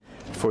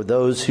for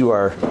those who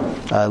are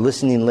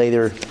listening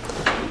later,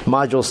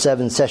 Module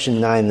 7,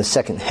 Session 9, the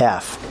second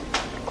half.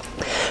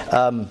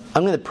 I'm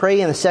going to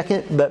pray in a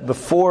second, but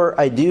before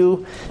I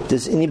do,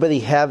 does anybody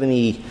have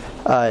any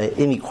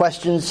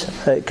questions?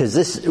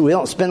 Because we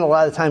don't spend a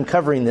lot of time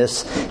covering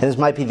this, and this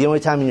might be the only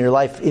time in your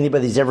life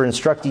anybody's ever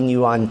instructing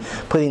you on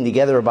putting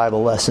together a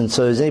Bible lesson.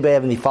 So does anybody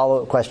have any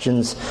follow-up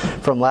questions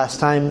from last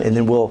time? And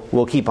then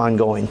we'll keep on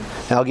going.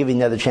 And I'll give you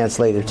another chance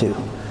later too.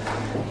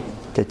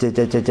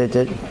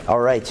 All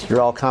right,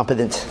 you're all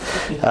competent.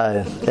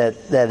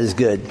 That is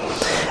good.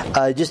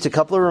 Just a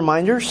couple of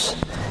reminders.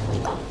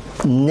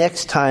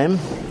 Next time,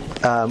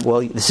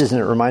 this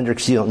isn't a reminder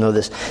because you don't know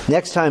this.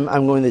 Next time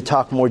I'm going to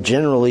talk more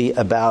generally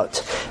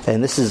about,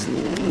 and this is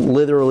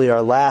literally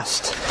our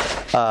last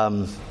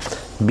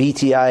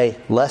BTI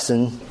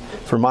lesson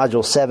for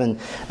Module 7,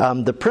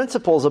 the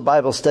principles of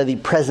Bible study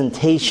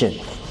presentation.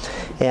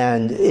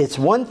 And it's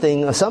one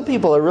thing, some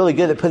people are really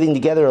good at putting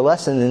together a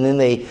lesson and then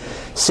they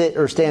sit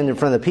or stand in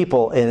front of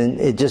people and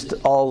it just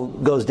all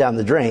goes down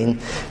the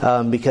drain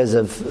because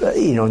of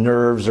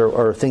nerves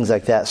or things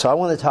like that. So I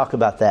want to talk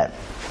about that.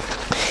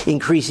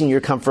 Increasing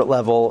your comfort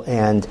level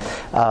and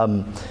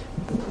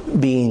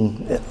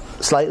being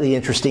slightly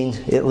interesting,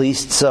 at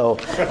least. So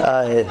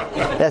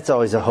that's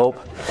always a hope.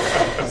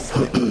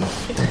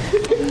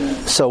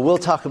 So we'll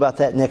talk about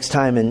that next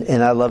time,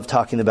 and I love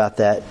talking about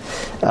that.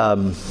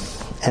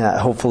 And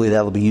hopefully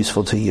that will be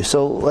useful to you.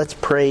 So let's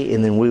pray,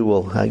 and then we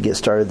will get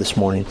started this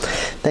morning.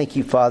 Thank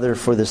you, Father,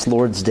 for this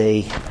Lord's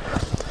Day.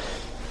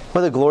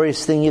 What a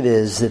glorious thing it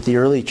is that the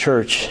early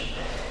church,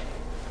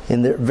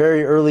 in the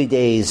very early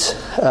days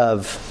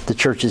of the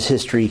church's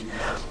history,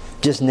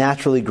 just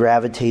naturally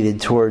gravitated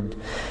toward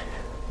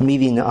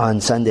meeting on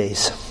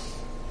Sundays.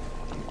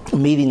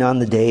 Meeting on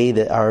the day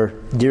that our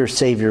dear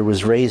Savior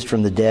was raised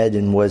from the dead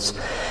and was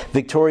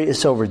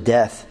victorious over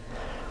death.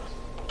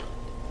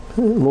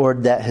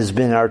 Lord, that has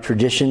been our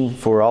tradition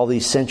for all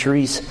these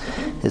centuries.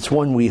 It's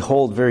one we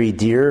hold very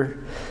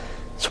dear.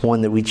 It's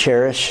one that we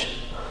cherish.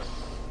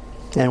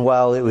 And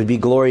while it would be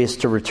glorious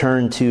to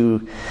return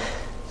to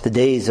the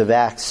days of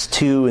Acts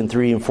 2 and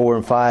 3 and 4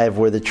 and 5,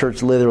 where the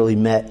church literally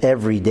met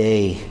every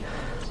day,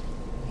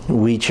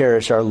 we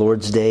cherish our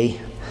Lord's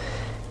Day.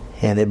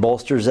 And it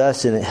bolsters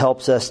us and it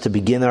helps us to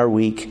begin our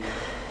week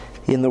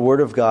in the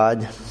Word of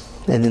God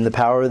and in the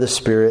power of the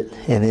Spirit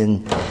and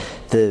in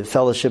the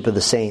fellowship of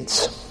the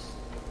saints.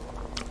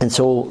 And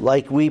so,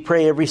 like we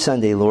pray every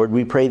Sunday, Lord,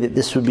 we pray that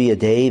this would be a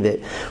day that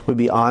would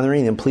be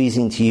honoring and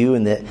pleasing to you,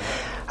 and that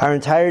our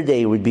entire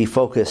day would be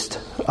focused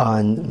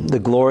on the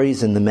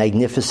glories and the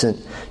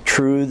magnificent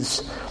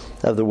truths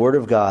of the Word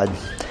of God,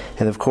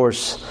 and of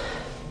course,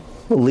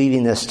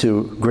 leading us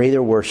to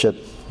greater worship,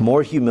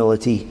 more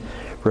humility,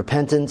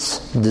 repentance,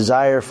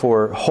 desire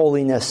for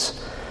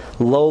holiness,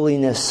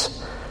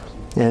 lowliness,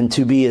 and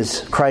to be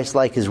as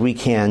Christ-like as we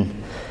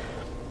can.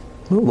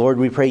 Lord,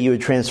 we pray you would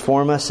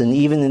transform us, and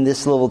even in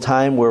this little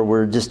time where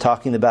we're just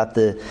talking about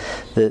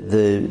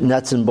the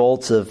nuts and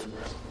bolts of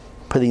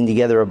putting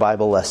together a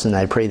Bible lesson,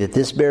 I pray that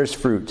this bears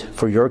fruit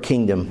for your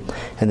kingdom,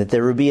 and that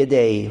there would be a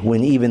day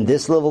when even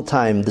this little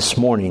time this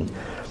morning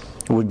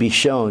would be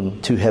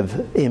shown to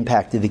have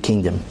impacted the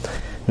kingdom.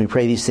 We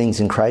pray these things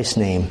in Christ's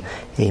name.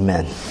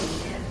 Amen.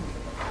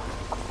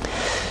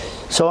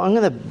 So I'm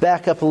going to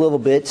back up a little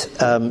bit.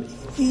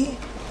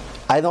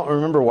 I don't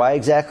remember why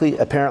exactly.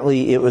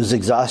 Apparently it was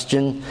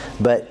exhaustion.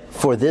 But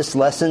for this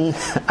lesson,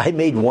 I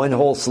made one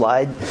whole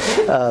slide.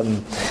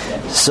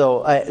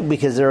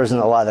 Because there isn't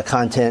a lot of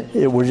content,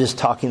 we're just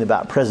talking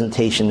about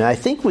presentation. And I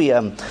think we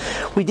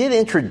did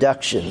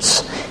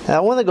introductions. And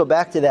I want to go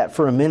back to that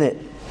for a minute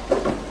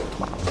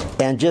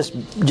and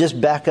just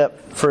back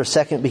up for a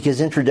second, because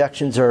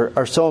introductions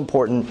are so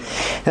important.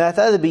 And I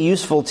thought it would be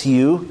useful to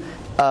you.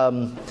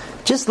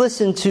 Just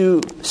listen to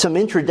some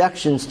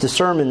introductions to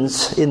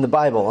sermons in the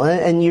Bible.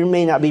 And you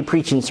may not be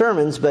preaching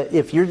sermons, but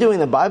if you're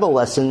doing a Bible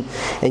lesson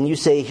and you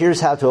say, here's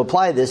how to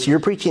apply this,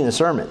 you're preaching a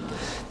sermon.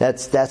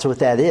 That's what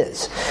that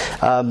is.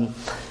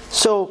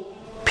 So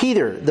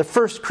Peter, the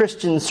first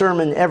Christian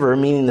sermon ever,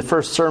 meaning the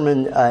first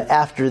sermon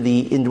after the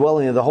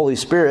indwelling of the Holy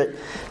Spirit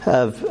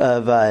of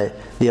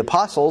the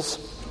apostles,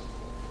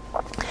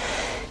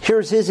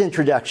 here's his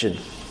introduction.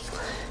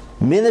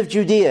 Men of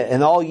Judea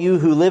and all you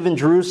who live in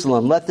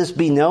Jerusalem, let this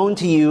be known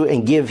to you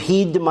and give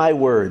heed to my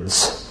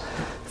words.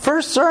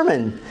 First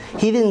sermon.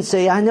 He didn't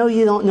say, I know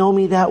you don't know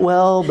me that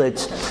well,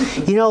 but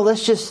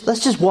let's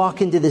just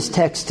walk into this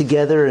text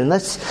together and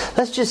let's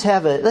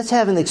have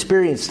an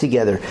experience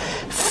together.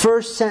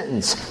 First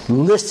sentence,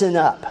 listen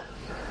up.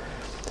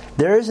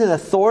 There is an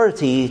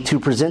authority to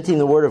presenting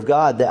the Word of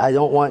God that I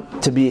don't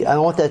want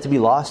that to be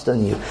lost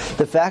on you.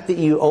 The fact that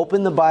you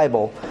open the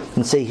Bible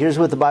and say, here's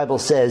what the Bible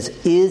says,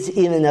 is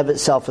in and of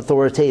itself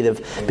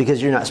authoritative,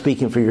 because you're not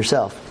speaking for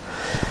yourself.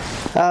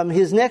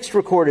 His next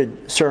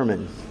recorded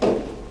sermon.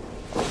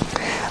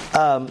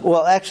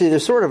 Actually,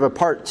 there's sort of a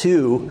part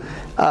two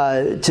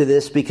to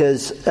this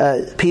because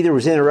Peter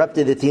was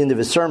interrupted at the end of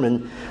his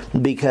sermon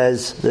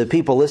because the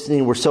people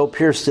listening were so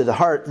pierced to the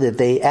heart that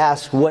they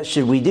asked, what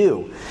should we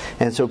do?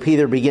 And so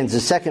Peter begins the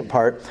second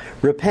part,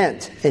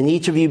 repent, and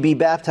each of you be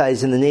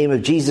baptized in the name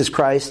of Jesus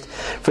Christ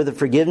for the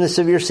forgiveness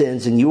of your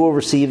sins, and you will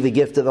receive the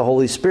gift of the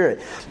Holy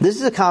Spirit. This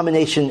is a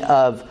combination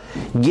of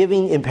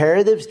giving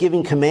imperatives,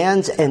 giving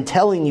commands, and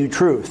telling you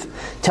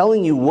truth,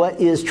 telling you what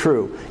is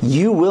true.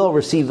 You will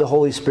receive the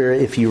Holy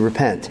Spirit if you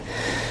repent.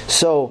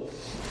 So,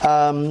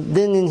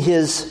 then in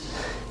his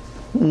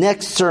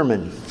next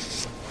sermon,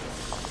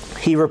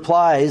 he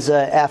replies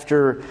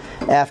after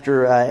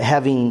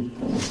having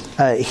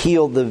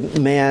healed the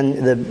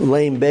man, the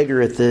lame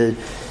beggar at the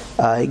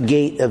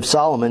gate of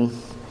Solomon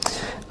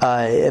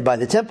by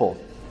the temple.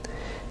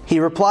 He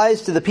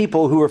replies to the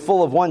people who are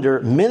full of wonder,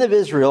 men of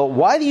Israel,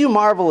 why do you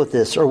marvel at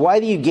this, or why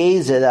do you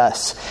gaze at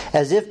us,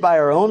 as if by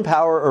our own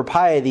power or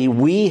piety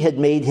we had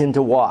made him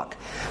to walk?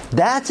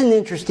 That's an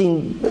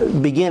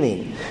interesting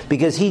beginning,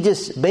 because he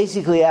just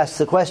basically asks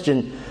the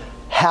question,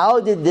 how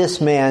did this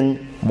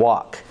man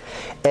walk?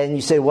 And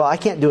you say, well, I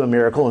can't do a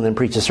miracle and then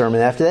preach a sermon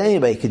after that.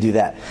 Anybody could do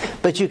that.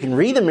 But you can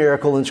read a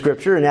miracle in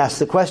Scripture and ask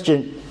the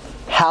question,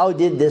 how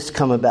did this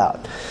come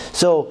about?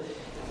 So,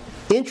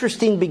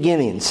 interesting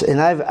beginnings. And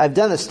I've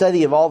done a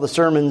study of all the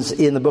sermons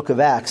in the book of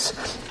Acts,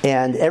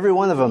 and every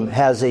one of them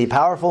has a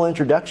powerful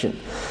introduction.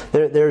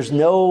 There's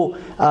no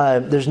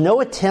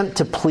attempt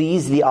to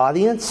please the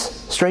audience,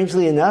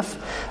 strangely enough.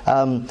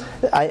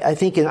 I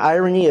think an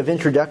irony of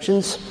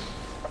introductions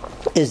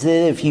is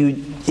that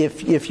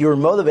if your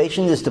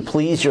motivation is to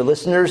please your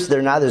listeners,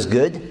 they're not as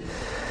good.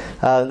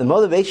 The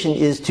motivation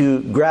is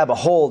to grab a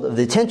hold of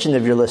the attention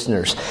of your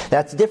listeners.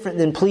 That's different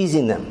than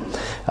pleasing them.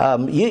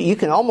 You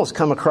can almost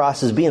come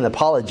across as being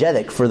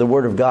apologetic for the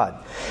Word of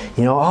God.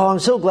 You know, I'm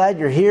so glad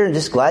you're here and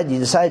just glad you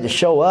decided to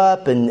show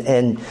up.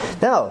 And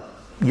no,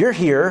 you're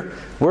here.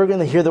 We're going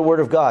to hear the Word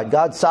of God.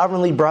 God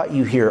sovereignly brought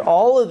you here.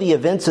 All of the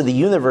events of the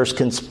universe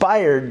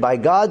conspired by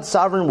God's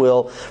sovereign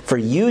will for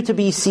you to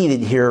be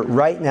seated here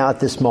right now at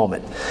this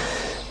moment.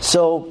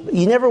 So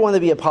you never want to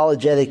be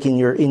apologetic in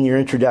your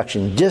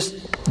introduction.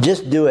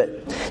 Just do it.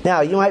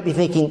 Now you might be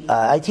thinking,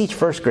 I teach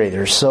first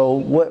graders, so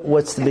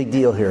what's the big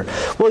deal here?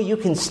 Well, you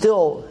can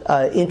still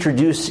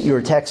introduce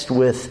your text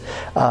with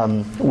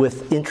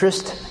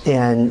interest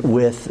and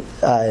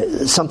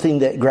with something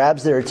that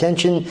grabs their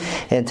attention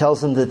and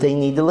tells them that they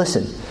need to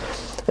listen.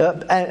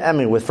 I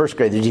mean, with first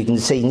graders, you can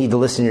say you need to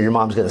listen or your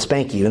mom's going to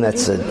spank you, and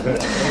that's,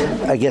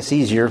 I guess,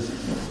 easier.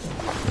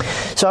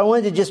 So I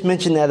wanted to just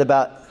mention that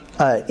about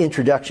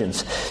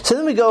introductions. So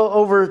then we go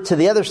over to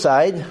the other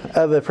side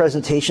of a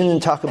presentation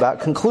and talk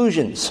about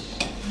conclusions.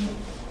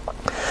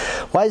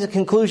 Why is a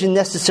conclusion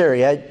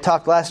necessary? I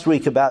talked last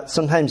week about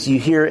sometimes you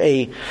hear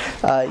a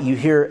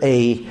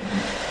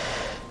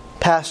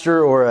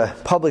pastor or a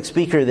public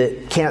speaker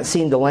that can't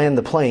seem to land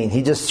the plane.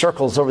 He just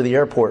circles over the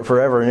airport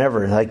forever and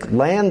ever, like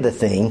land the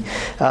thing.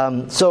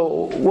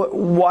 So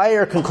why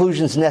are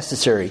conclusions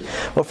necessary?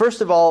 Well,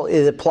 first of all,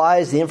 it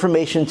applies the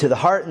information to the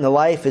heart and the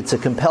life. It's a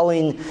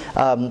compelling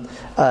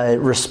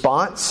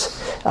response.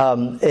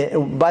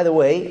 By the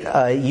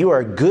way, you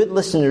are good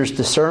listeners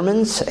to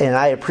sermons, and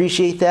I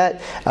appreciate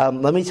that.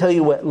 Let me tell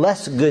you what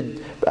less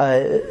good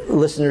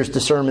listeners to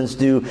sermons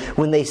do.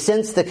 When they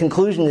sense the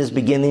conclusion is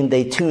beginning,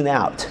 they tune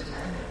out.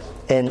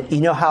 And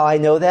you know how I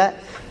know that?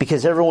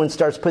 Because everyone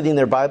starts putting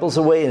their Bibles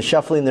away and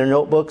shuffling their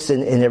notebooks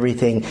and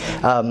everything.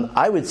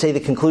 I would say the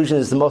conclusion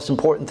is the most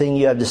important thing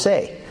you have to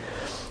say.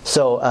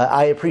 So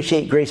I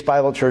appreciate Grace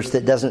Bible Church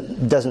that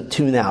doesn't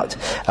tune out.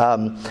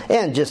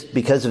 And just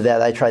because of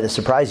that, I try to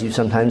surprise you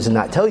sometimes and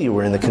not tell you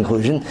we're in the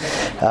conclusion.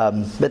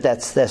 But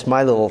that's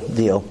my little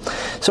deal.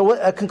 So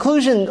a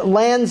conclusion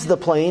lands the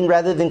plane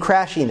rather than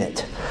crashing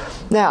it.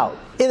 Now,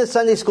 in a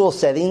Sunday school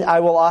setting, I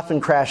will often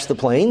crash the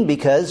plane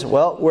because,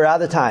 well, we're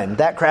out of time.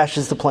 That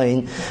crashes the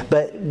plane.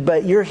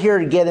 But you're here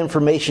to get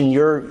information.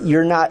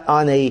 You're not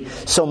on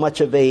so much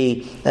of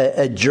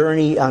a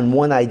journey on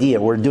one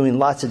idea. We're doing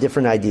lots of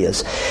different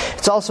ideas.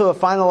 It's also a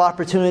final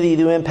opportunity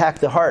to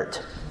impact the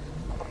heart.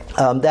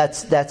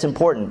 That's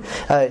important.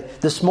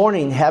 This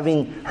morning,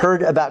 having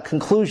heard about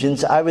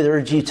conclusions, I would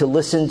urge you to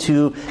listen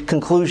to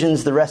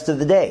conclusions the rest of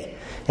the day.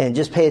 And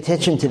just pay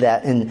attention to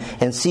that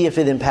and see if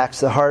it impacts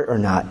the heart or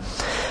not.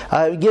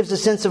 It gives a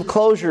sense of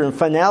closure and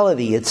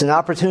finality. It's an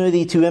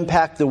opportunity to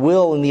impact the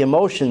will and the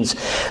emotions.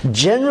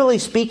 Generally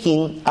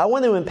speaking, I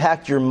want to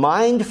impact your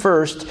mind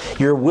first,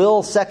 your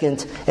will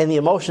second, and the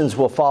emotions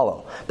will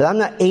follow. But I'm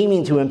not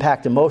aiming to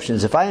impact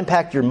emotions. If I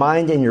impact your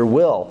mind and your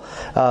will,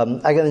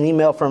 I got an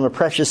email from a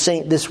precious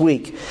saint this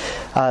week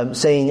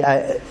saying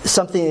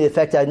something to the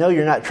effect, I know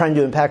you're not trying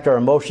to impact our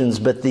emotions,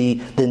 but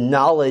the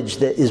knowledge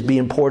that is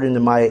being poured into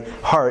my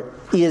heart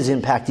is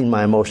impacting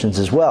my emotions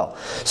as well.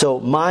 So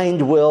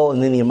mind, will,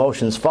 and then the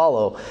emotions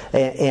follow.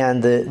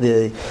 And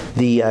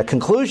the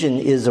conclusion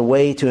is a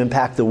way to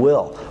impact the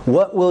will.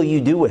 What will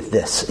you do with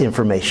this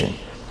information?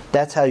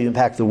 That's how you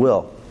impact the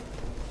will.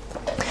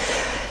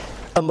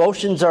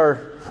 Emotions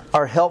are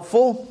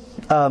helpful.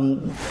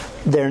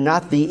 They're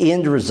not the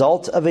end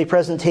result of a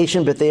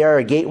presentation, but they are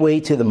a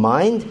gateway to the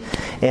mind,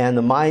 and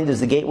the mind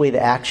is the gateway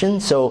to action.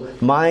 So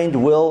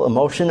mind, will,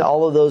 emotion,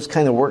 all of those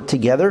kind of work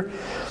together.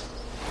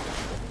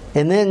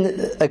 And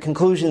then a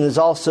conclusion is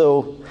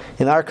also,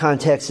 in our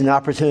context, an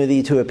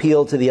opportunity to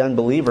appeal to the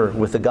unbeliever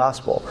with the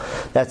gospel.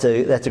 That's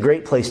a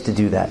great place to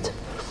do that.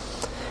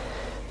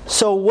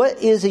 So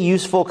what is a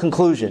useful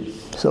conclusion?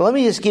 So let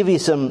me just give you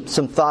some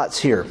thoughts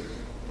here.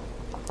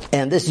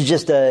 And this is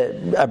just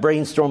a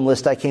brainstorm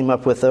list I came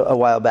up with a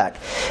while back.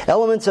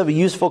 Elements of a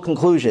useful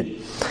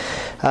conclusion.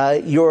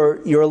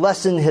 Your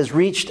lesson has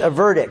reached a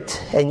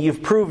verdict, and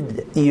you've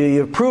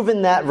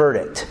proven that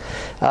verdict.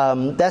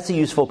 That's a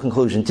useful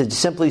conclusion, to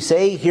simply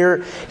say,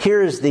 here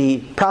is the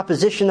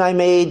proposition I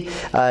made,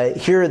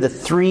 here are the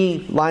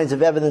 3 lines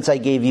of evidence I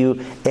gave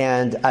you,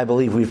 and I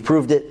believe we've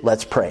proved it.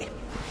 Let's pray.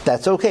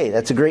 That's okay.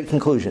 That's a great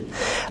conclusion.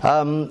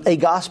 A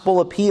gospel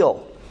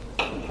appeal.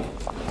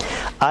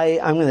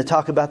 I'm going to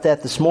talk about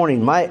that this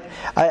morning.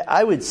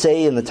 I would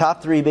say in the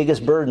top 3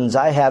 biggest burdens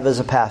I have as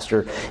a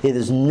pastor, it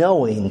is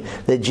knowing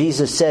that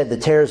Jesus said the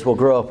tares will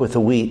grow up with the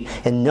wheat,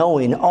 and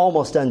knowing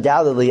almost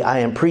undoubtedly I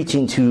am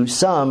preaching to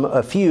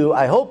a few,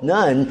 I hope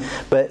none,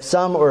 but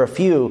some or a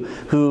few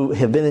who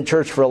have been in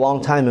church for a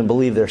long time and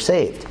believe they're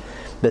saved,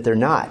 but they're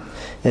not.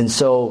 And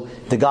so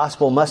the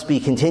gospel must be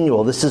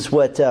continual. This is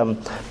what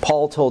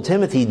Paul told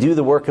Timothy, do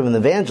the work of an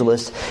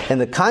evangelist.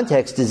 And the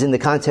context is in the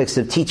context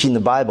of teaching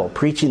the Bible,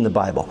 preaching the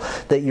Bible,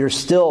 that you're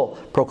still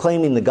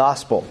proclaiming the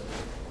gospel.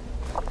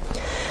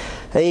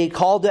 A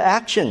call to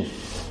action.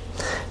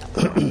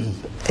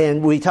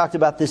 And we talked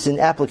about this in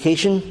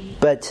application,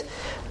 but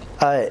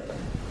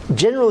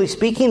generally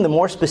speaking, the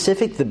more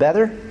specific, the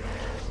better.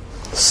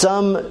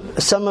 Some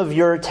of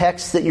your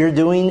texts that you're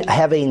doing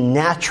have a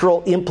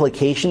natural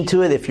implication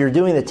to it. If you're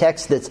doing a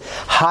text that's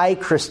high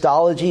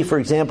Christology, for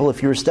example,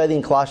 if you were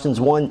studying Colossians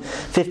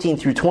 1:15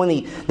 through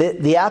 20,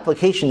 the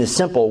application is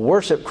simple.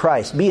 Worship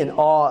Christ. Be in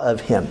awe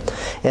of Him.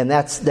 And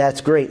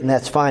that's great and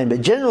that's fine. But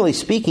generally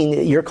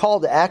speaking, your call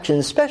to action,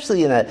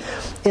 especially in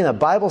a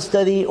Bible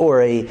study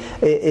or in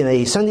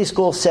a Sunday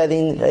school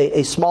setting,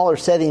 a smaller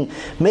setting,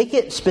 make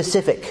it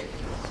specific.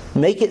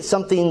 Make it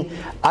something.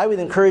 I would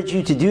encourage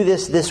you to do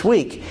this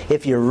week.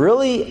 If you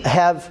really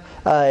have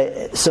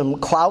some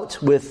clout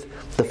with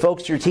the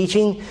folks you're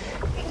teaching,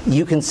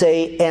 you can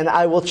say, and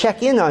I will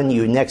check in on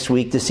you next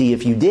week to see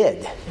if you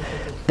did.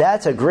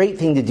 That's a great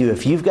thing to do.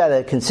 If you've got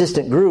a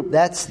consistent group,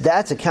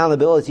 that's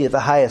accountability at the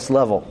highest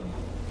level.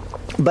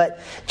 But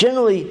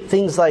generally,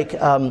 things like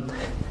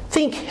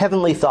think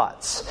heavenly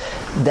thoughts.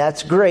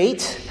 That's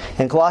great.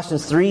 And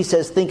Colossians 3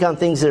 says, think on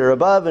things that are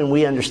above, and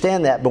we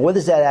understand that. But what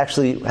does that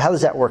how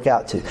does that work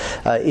out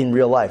in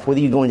real life? What are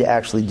you going to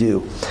actually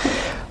do?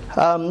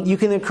 You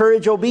can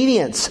encourage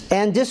obedience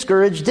and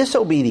discourage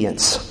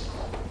disobedience.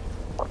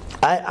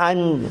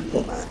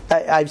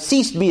 I've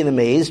ceased being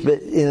amazed,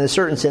 but in a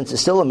certain sense it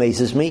still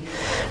amazes me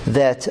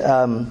that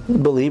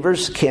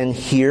believers can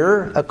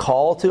hear a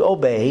call to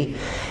obey,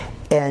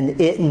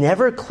 and it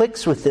never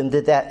clicks with them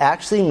that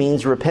actually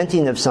means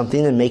repenting of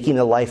something and making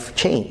a life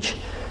change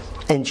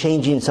and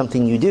changing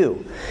something you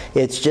do.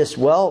 It's just,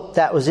 well,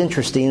 that was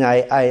interesting.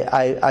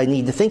 I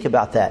need to think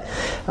about that.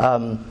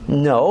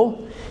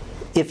 No.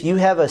 If you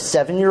have a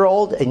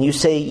 7-year-old and you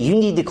say, you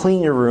need to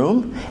clean your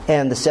room,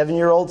 and the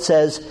 7-year-old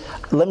says,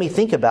 let me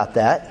think about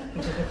that,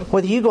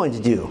 what are you going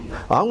to do?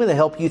 Well, I'm going to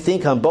help you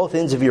think on both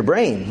ends of your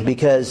brain,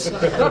 because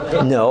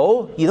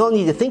no, you don't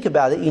need to think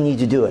about it, you need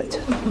to do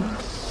it.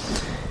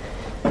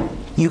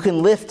 You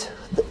can lift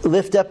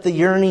up the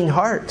yearning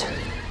heart.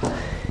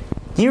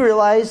 Do you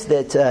realize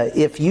that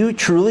if you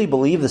truly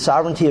believe the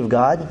sovereignty of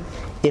God,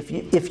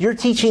 if you're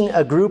teaching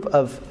a group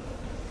of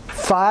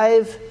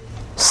 5,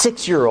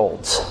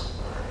 6-year-olds,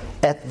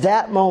 at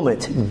that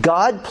moment,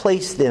 God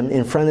placed them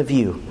in front of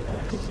you.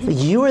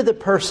 You are the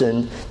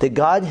person that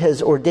God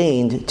has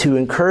ordained to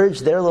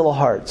encourage their little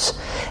hearts.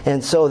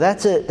 And so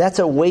that's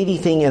a weighty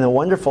thing and a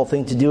wonderful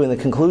thing to do in the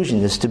conclusion,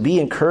 is to be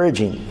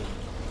encouraging.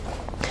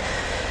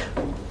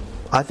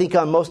 I think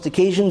on most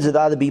occasions it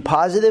ought to be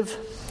positive.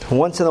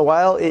 Once in a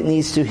while it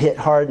needs to hit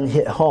hard and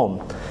hit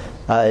home.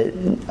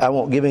 I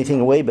won't give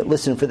anything away, but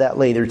listen for that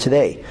later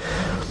today.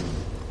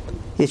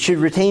 It should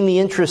retain the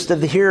interest of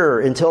the hearer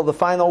until the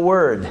final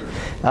word.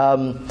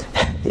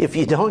 If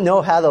you don't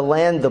know how to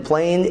land the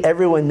plane,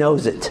 everyone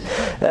knows it.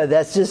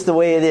 That's just the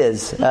way it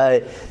is.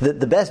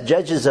 The best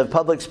judges of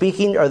public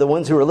speaking are the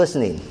ones who are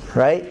listening,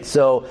 right?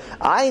 So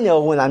I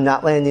know when I'm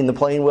not landing the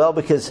plane well,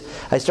 because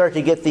I start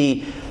to get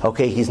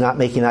okay, he's not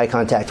making eye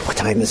contact. What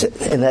time is it?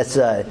 And that's,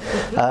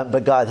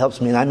 but God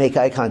helps me, and I make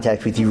eye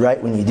contact with you right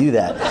when you do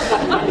that.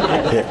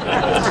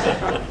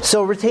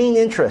 So retain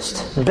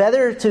interest.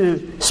 Better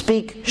to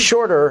speak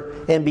shorter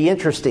and be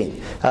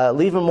interesting.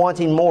 Leave them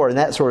wanting more and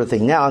that sort of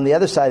thing. Now, on the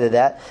other side of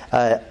that,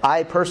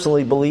 I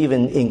personally believe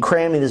in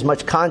cramming as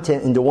much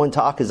content into one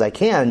talk as I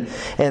can.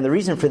 And the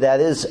reason for that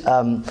is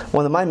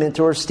one of my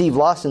mentors, Steve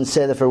Lawson,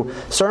 said if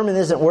a sermon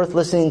isn't worth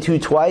listening to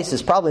twice,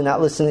 it's probably not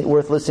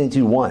worth listening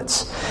to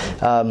once.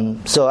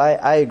 So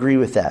I agree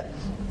with that.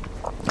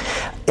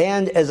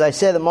 And as I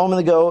said a moment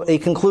ago, a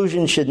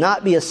conclusion should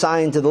not be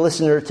assigned to the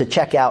listener to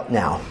check out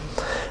now.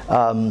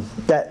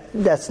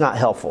 That's not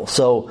helpful.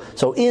 So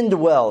end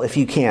well if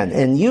you can.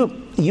 And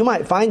you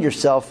might find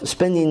yourself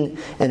spending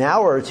an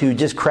hour or two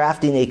just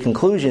crafting a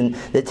conclusion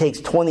that takes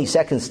 20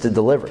 seconds to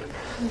deliver.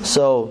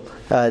 So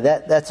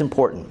that's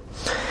important.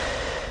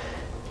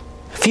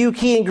 Few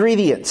key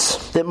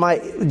ingredients that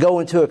might go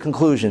into a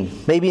conclusion.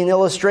 Maybe an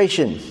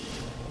illustration.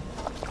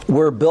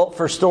 We're built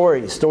for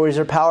stories. Stories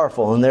are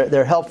powerful and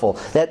they're helpful.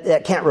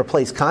 That can't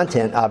replace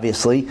content,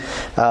 obviously.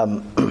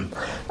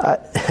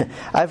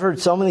 I've heard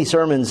so many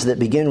sermons that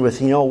begin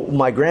with,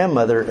 my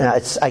grandmother,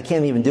 and I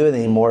can't even do it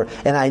anymore,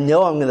 and I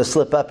know I'm going to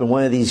slip up in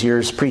one of these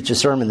years, preach a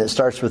sermon that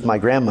starts with my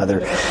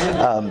grandmother.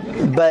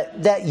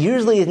 But that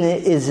usually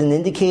is an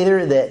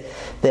indicator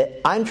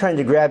that I'm trying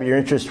to grab your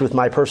interest with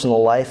my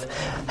personal life.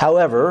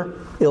 However,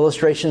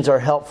 illustrations are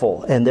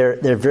helpful, and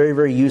they're very,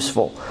 very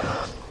useful.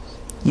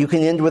 You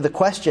can end with a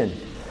question.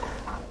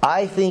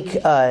 I think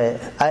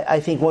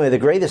one of the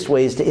greatest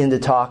ways to end a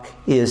talk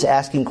is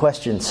asking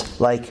questions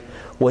like,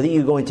 what are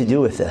you going to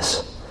do with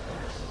this?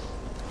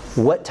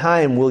 What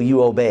time will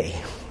you obey?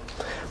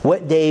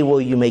 What day will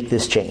you make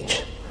this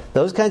change?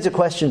 Those kinds of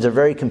questions are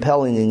very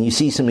compelling, and you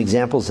see some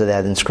examples of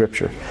that in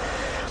Scripture.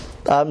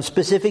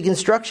 Specific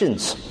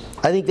instructions.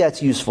 I think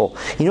that's useful.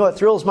 You know what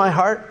thrills my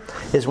heart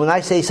is when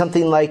I say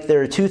something like,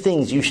 there are 2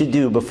 things you should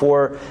do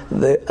before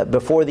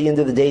the end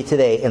of the day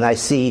today, and I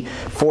see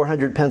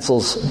 400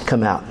 pencils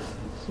come out.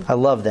 I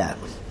love that.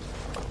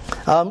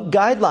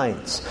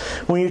 Guidelines.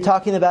 When you're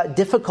talking about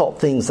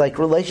difficult things like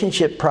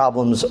relationship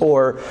problems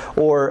or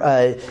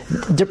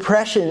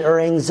depression or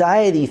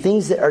anxiety,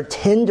 things that are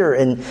tender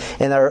and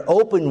are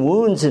open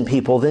wounds in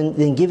people,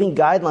 then giving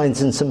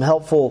guidelines and some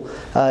helpful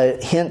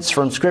hints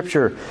from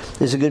Scripture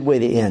is a good way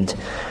to end.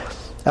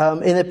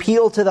 An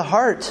appeal to the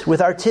heart with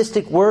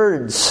artistic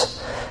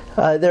words.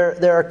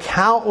 There are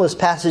countless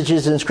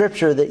passages in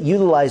Scripture that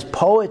utilize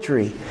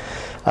poetry,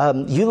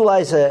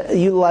 utilize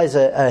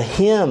a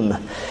hymn,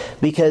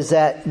 because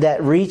that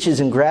reaches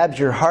and grabs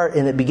your heart,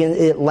 and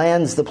it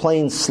lands the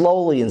plane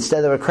slowly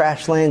instead of a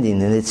crash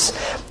landing, and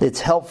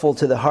it's helpful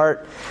to the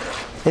heart.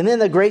 And then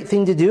the great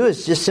thing to do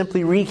is just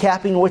simply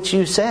recapping what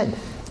you said.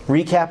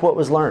 Recap what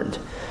was learned.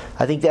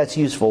 I think that's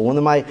useful. One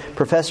of my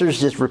professors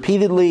just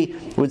repeatedly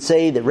would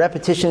say that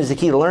repetition is the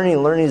key to learning,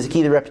 and learning is the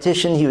key to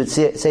repetition. He would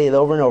say it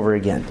over and over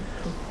again.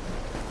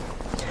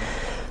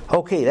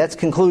 Okay, that's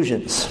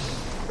conclusions.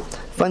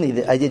 Funny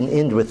that I didn't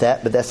end with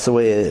that, but that's the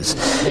way it is.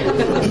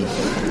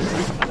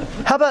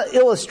 How about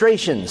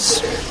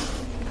illustrations?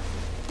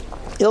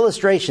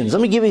 Illustrations.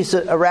 Let me give you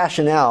a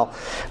rationale,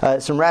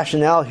 some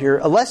rationale here.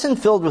 A lesson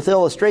filled with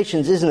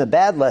illustrations isn't a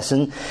bad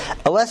lesson.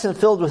 A lesson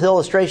filled with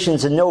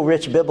illustrations and no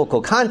rich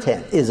biblical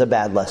content is a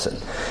bad lesson.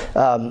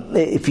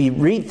 If you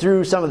read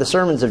through some of the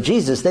sermons of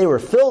Jesus, they were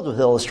filled with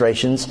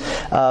illustrations,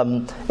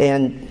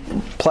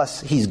 and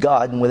plus He's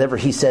God, and whatever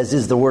He says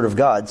is the Word of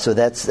God, so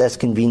that's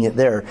convenient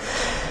there.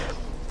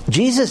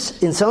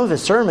 Jesus, in some of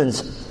His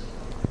sermons,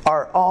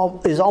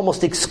 is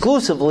almost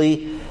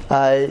exclusively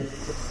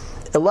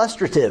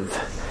illustrative.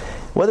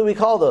 What do we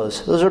call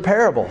those? Those are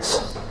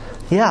parables.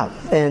 Yeah,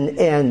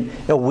 and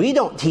we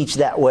don't teach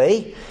that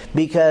way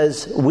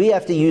because we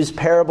have to use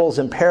parables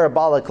and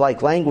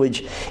parabolic-like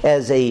language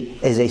as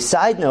a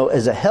side note,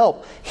 as a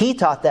help. He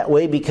taught that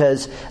way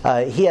because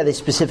he had a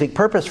specific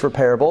purpose for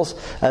parables.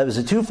 It was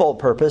a twofold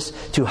purpose: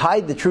 to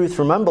hide the truth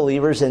from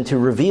unbelievers and to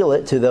reveal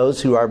it to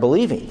those who are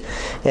believing.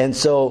 And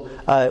so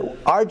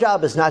our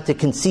job is not to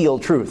conceal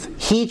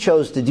truth. He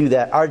chose to do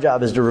that. Our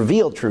job is to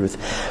reveal truth.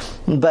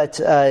 But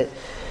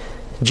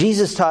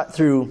Jesus taught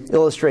through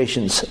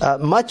illustrations.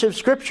 Much of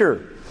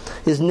Scripture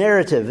is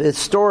narrative. It's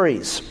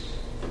stories.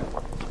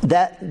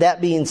 That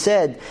being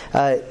said,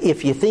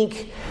 if you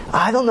think,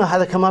 I don't know how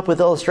to come up with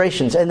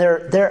illustrations, and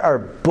there are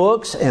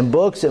books and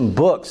books and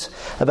books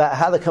about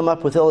how to come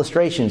up with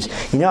illustrations.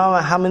 You know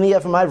how many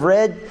of them I've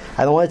read?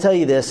 I don't want to tell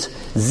you this.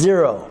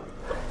 0.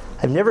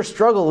 I've never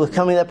struggled with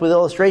coming up with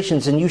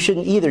illustrations, and you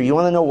shouldn't either. You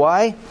want to know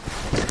why?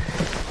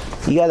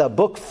 You got a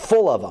book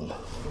full of them.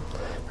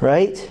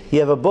 Right? You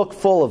have a book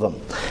full of them.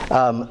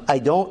 I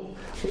don't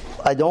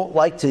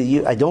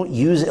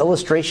use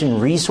illustration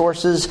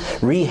resources,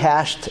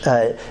 rehashed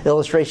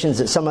illustrations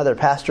that some other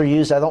pastor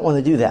used. I don't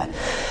want to do that.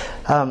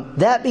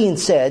 That being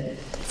said,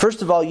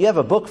 first of all, you have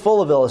a book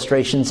full of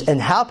illustrations, and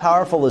how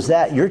powerful is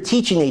that? You're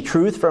teaching a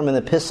truth from an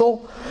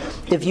epistle.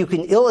 If you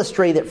can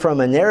illustrate it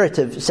from a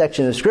narrative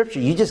section of Scripture,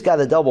 you just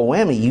got a double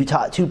whammy. You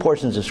taught 2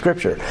 portions of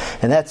Scripture,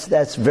 and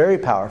that's very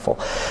powerful.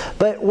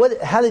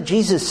 But how did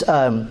Jesus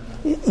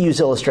use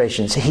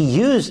illustrations? He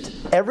used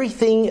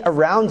everything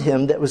around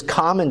Him that was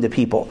common to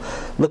people.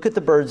 Look at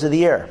the birds of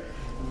the air.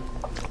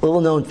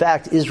 Little known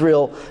fact,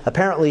 Israel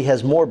apparently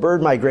has more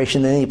bird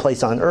migration than any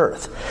place on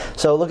earth.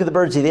 So look at the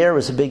birds of the air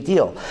was a big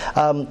deal.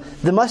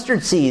 The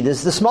mustard seed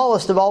is the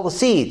smallest of all the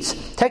seeds.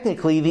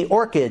 Technically, the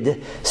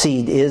orchid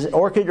seed is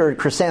orchid or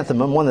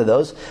chrysanthemum, one of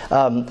those.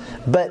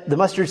 But the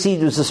mustard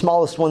seed was the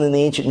smallest one in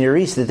the ancient Near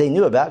East that they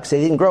knew about because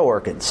they didn't grow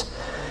orchids.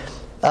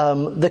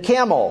 The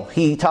camel,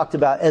 he talked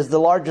about as the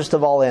largest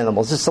of all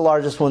animals. It's the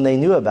largest one they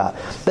knew about.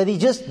 But he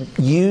just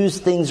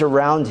used things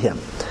around him.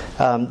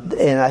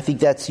 And I think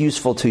that's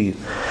useful to you.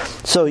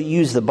 So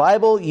use the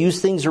Bible,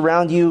 use things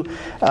around you.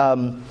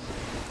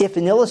 If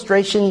an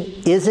illustration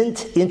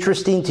isn't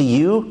interesting to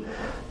you,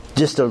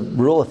 just a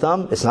rule of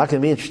thumb, it's not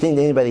going to be interesting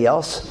to anybody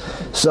else.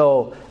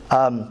 So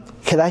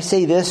can I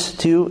say this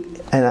too?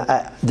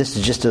 And this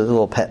is just a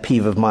little pet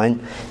peeve of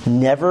mine.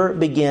 Never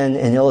begin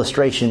an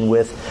illustration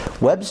with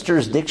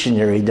Webster's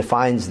dictionary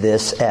defines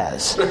this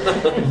as.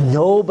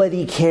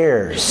 Nobody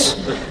cares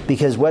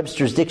because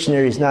Webster's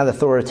dictionary is not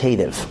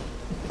authoritative.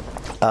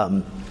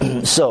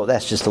 So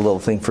that's just a little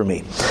thing for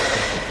me.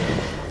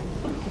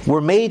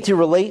 We're made to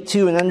relate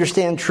to and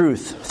understand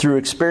truth through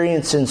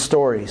experience and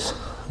stories.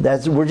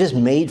 We're just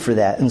made for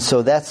that, and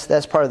so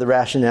that's part of the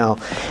rationale.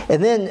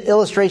 And then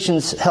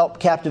illustrations help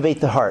captivate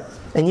the heart,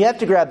 and you have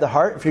to grab the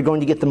heart if you're going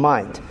to get the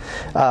mind.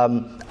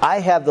 I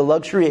have the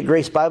luxury at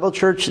Grace Bible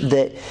Church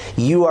that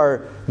you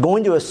are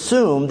going to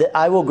assume that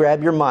I will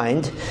grab your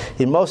mind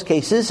in most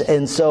cases,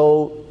 and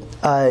so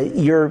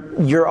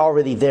you're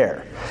already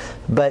there.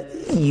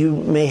 But you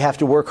may have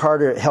to work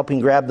harder at helping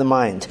grab the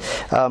mind.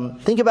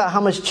 Think about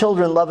how much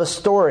children love a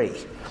story.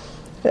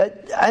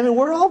 I mean,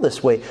 we're all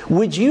this way.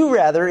 Would you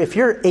rather, if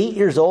you're 8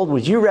 years old,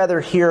 would you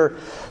rather hear,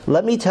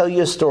 let me tell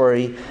you a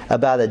story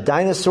about a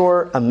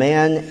dinosaur, a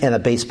man, and a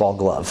baseball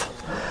glove?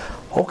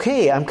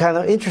 Okay, I'm kind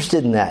of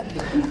interested in that.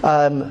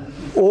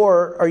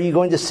 Or are you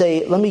going to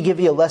say, let me give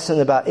you a lesson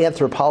about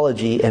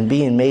anthropology and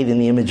being made in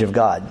the image of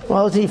God?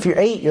 Well, if you're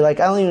 8, you're like,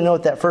 I don't even know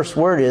what that first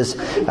word is.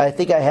 I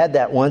think I had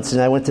that once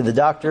and I went to the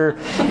doctor.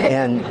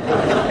 And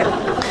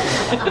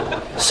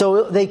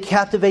so they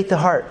captivate the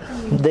heart.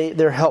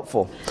 They're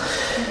helpful.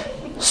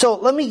 So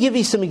let me give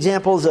you some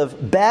examples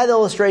of bad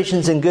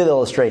illustrations and good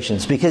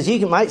illustrations. Because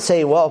you might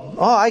say, well,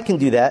 I can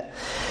do that.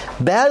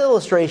 Bad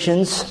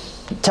illustrations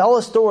tell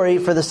a story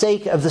for the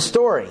sake of the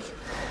story.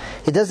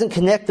 It doesn't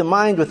connect the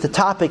mind with the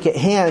topic at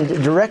hand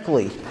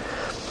directly.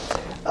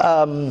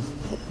 For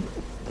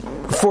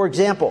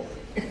example,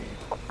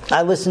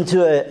 I listened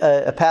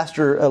to a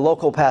pastor, a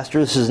local pastor,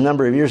 this is a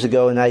number of years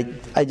ago, and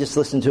I just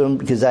listened to him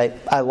because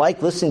I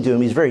like listening to him.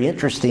 He's very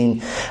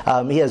interesting.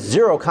 He has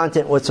zero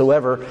content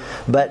whatsoever,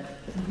 but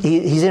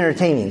he's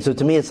entertaining. So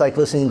to me, it's like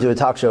listening to a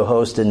talk show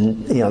host,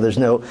 and there's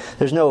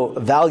no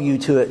value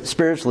to it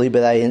spiritually,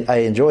 but I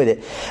enjoyed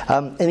it.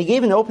 And he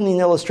gave an opening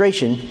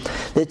illustration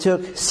that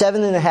took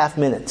 7.5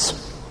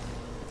 minutes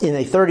in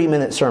a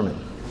 30-minute sermon.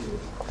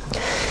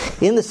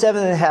 In the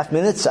 7.5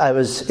 minutes, I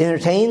was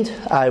entertained.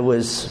 I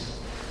was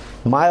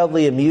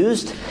mildly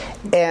amused,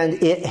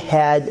 and it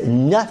had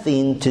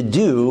nothing to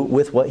do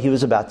with what he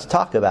was about to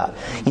talk about.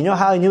 You know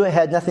how I knew it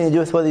had nothing to do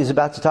with what he was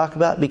about to talk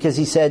about? Because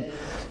he said,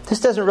 this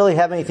doesn't really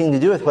have anything to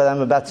do with what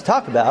I'm about to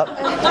talk about,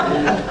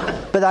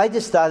 but I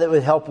just thought it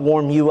would help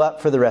warm you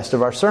up for the rest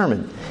of our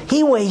sermon.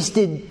 He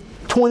wasted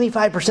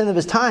 25% of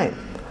his time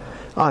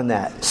on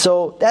that.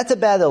 So that's a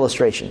bad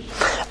illustration.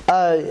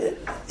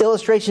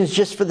 Illustrations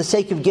just for the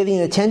sake of getting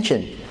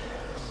attention.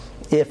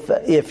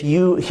 If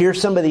you hear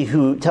somebody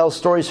who tells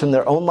stories from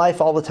their own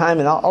life all the time,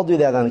 and I'll do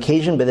that on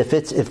occasion, but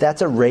if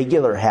that's a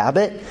regular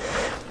habit,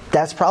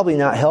 that's probably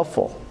not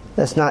helpful.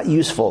 That's not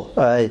useful.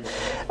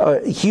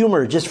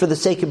 Humor, just for the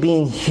sake of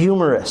being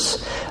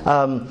humorous.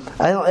 I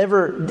don't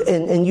ever,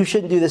 and you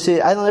shouldn't do this,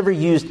 I don't ever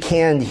use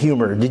canned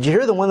humor. Did you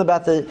hear the one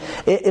about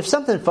if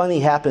something funny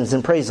happens,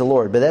 then praise the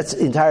Lord, but that's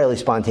entirely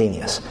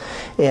spontaneous.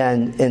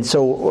 And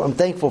so I'm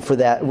thankful for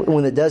that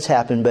when it does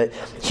happen, but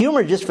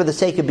humor just for the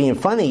sake of being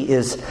funny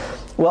is,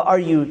 well, are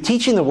you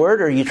teaching the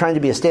word or are you trying to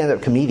be a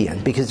stand-up comedian?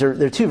 Because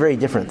they're two very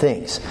different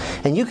things.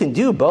 And you can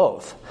do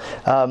both.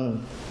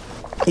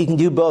 You can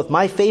do both.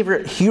 My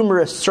favorite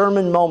humorous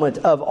sermon moment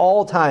of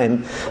all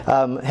time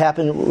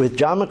happened with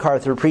John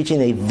MacArthur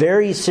preaching a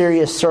very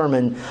serious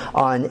sermon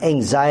on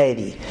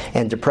anxiety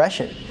and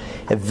depression.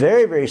 A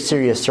very, very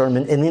serious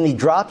sermon. And then he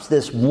drops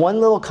this one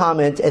little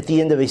comment at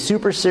the end of a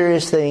super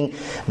serious thing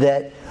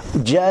that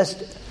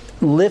just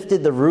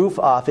lifted the roof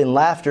off in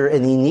laughter,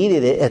 and he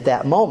needed it at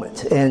that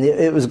moment. And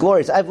it was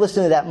glorious. I've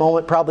listened to that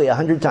moment probably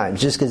 100 times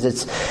just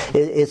because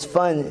it's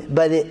fun,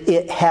 but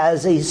it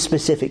has a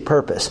specific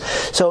purpose.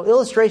 So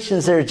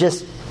illustrations that are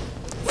just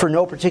for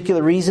no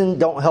particular reason,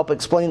 don't help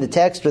explain the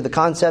text or the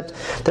concept,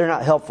 they're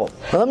not helpful.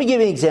 But let me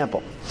give you an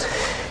example.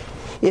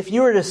 If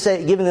you were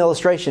to give an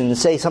illustration and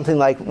say something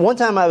like, one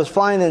time I was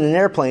flying in an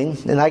airplane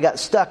and I got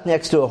stuck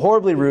next to a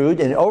horribly rude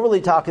and overly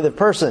talkative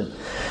person.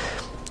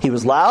 He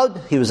was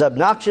loud, he was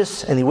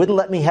obnoxious, and he wouldn't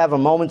let me have a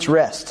moment's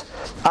rest.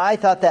 I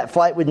thought that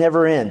flight would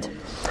never end.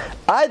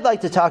 I'd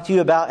like to talk to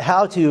you about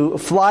how to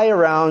fly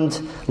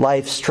around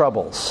life's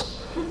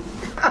troubles.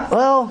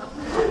 Well,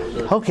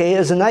 okay, it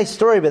was a nice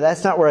story, but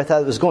that's not where I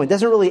thought it was going. It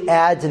doesn't really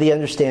add to the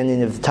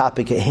understanding of the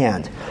topic at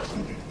hand.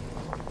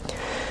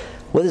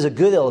 What does a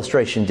good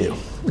illustration do?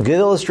 A good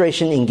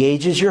illustration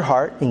engages your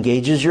heart,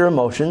 engages your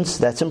emotions.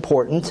 That's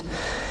important.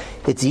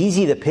 It's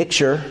easy to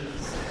picture.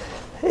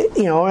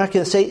 We're not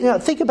going to say,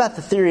 think about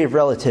the theory of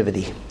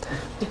relativity.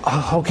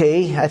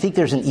 Okay, I think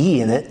there's an E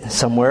in it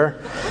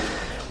somewhere.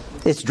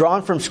 It's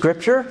drawn from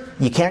Scripture.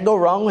 You can't go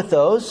wrong with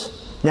those.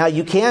 Now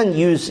you can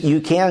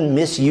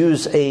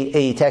misuse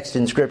a text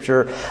in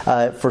Scripture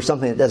for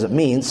something it doesn't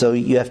mean, so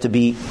you have to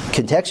be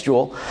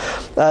contextual.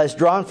 It's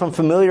drawn from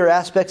familiar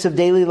aspects of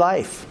daily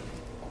life.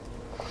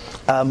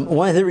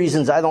 One of the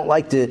reasons I don't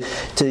like to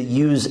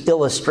use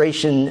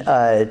illustration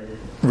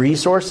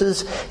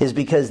resources is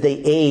because they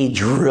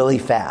age really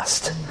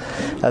fast.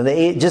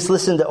 Just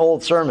listen to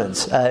old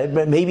sermons,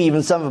 maybe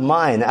even some of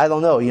mine. I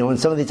don't know. When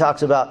somebody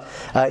talks about,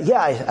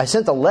 I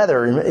sent a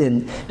letter,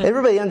 and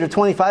everybody under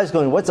 25 is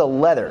going, "What's a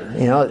letter?"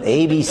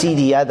 A, B, C,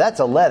 D. That's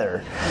a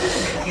letter.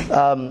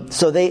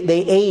 So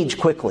they age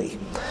quickly.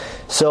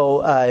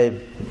 So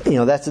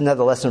that's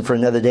another lesson for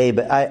another day.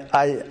 But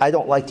I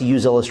don't like to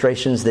use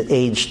illustrations that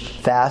age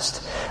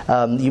fast.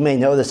 You may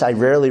know this. I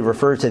rarely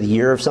refer to the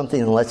year of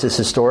something unless it's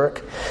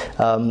historic,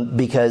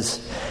 because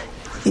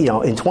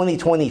in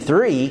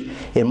 2023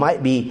 it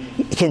might be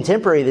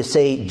contemporary to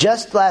say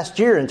just last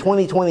year in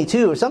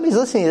 2022. If somebody's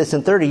listening to this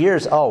in 30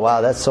 years, oh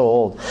wow, that's so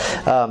old.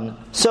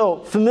 So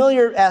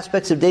familiar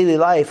aspects of daily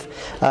life.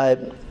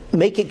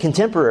 Make it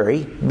contemporary,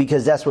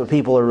 because that's what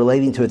people are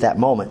relating to at that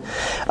moment.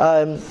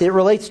 It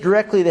relates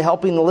directly to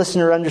helping the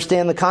listener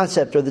understand the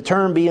concept or the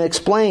term being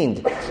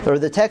explained or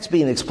the text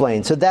being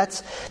explained. So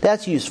that's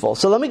useful.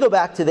 So let me go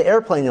back to the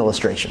airplane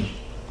illustration.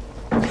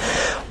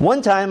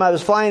 One time I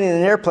was flying in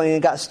an airplane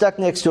and got stuck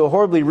next to a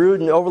horribly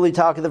rude and overly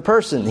talkative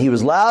person. He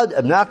was loud,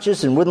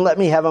 obnoxious, and wouldn't let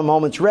me have a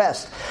moment's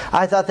rest.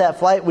 I thought that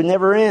flight would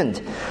never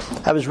end.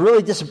 I was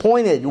really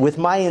disappointed with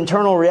my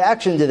internal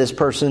reaction to this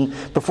person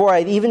before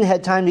I'd even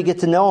had time to get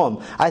to know him.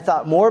 I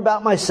thought more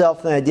about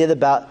myself than I did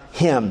about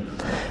him.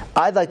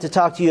 I'd like to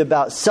talk to you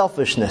about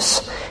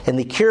selfishness, and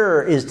the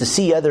cure is to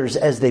see others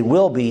as they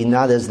will be,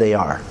 not as they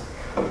are.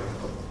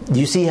 Do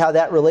you see how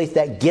that relates?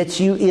 That gets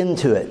you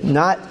into it.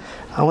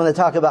 I want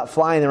to talk about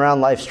flying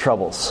around life's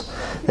troubles.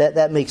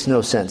 That makes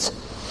no sense.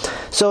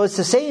 So it's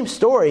the same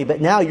story,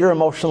 but now you're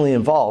emotionally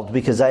involved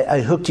because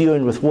I hooked you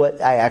in with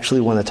what I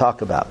actually want to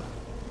talk about.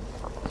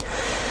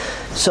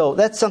 So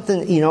that's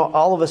something,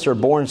 all of us are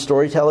born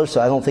storytellers, so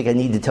I don't think I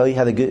need to tell you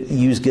how to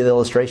use good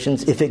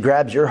illustrations. If it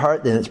grabs your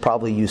heart, then it's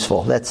probably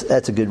useful. That's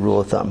a good rule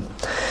of thumb.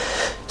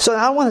 So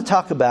now I want to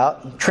talk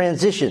about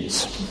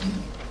transitions.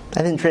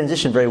 I didn't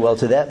transition very well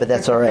to that, but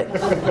that's all right.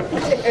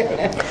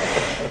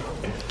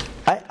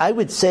 I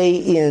would say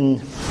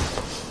in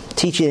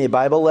teaching a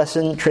Bible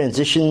lesson,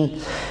 transition,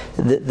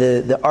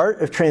 the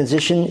art of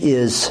transition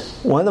is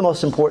one of the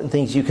most important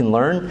things you can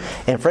learn.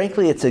 And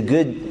frankly, it's a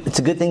good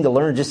thing to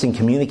learn just in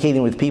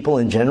communicating with people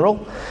in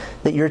general,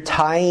 that you're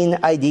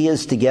tying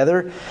ideas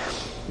together.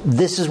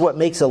 This is what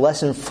makes a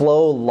lesson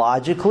flow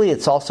logically.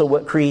 It's also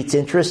what creates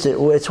interest.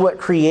 It's what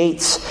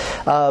creates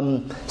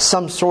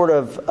some sort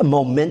of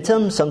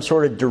momentum, some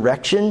sort of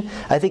direction.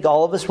 I think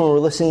all of us, when we're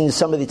listening to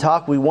somebody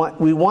talk, we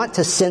want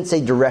to sense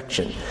a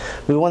direction.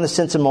 We want to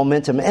sense a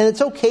momentum. And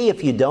it's okay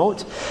if you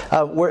don't.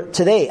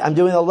 Today, I'm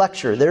doing a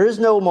lecture. There is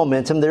no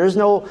momentum. There is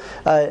no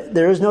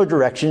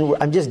direction.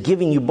 I'm just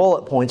giving you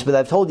bullet points, but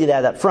I've told you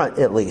that up front,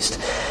 at least.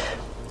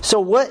 So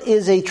what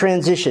is a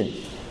transition?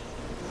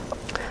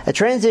 A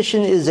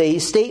transition is a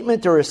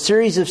statement or a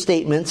series of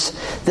statements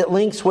that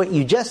links what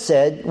you just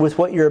said with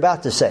what you're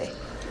about to say.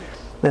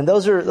 And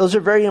those are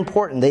very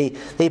important.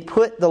 They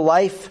put the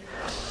life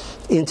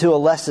into a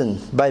lesson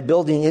by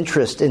building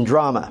interest and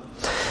drama.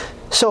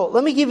 So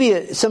let me give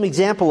you some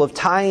example of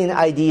tying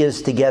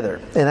ideas together.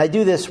 And I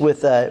do this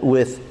with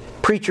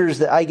preachers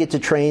that I get to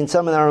train,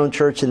 some in our own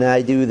church, and then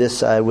I do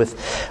this with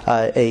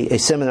a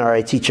seminar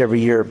I teach every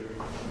year.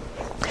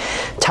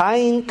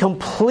 Tying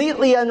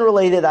completely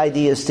unrelated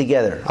ideas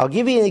together. I'll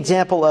give you an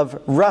example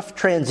of rough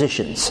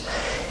transitions.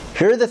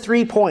 Here are the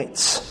 3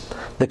 points.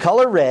 The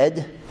color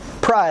red,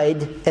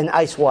 pride, and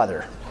ice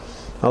water.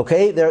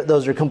 Okay?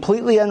 Those are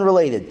completely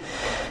unrelated.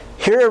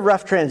 Here are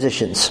rough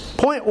transitions.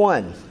 Point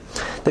 1.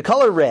 The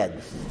color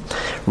red.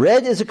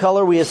 Red is a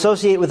color we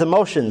associate with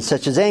emotions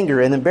such as anger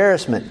and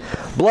embarrassment.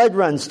 Blood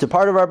runs to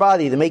part of our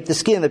body to make the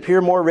skin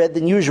appear more red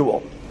than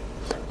usual.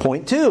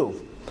 Point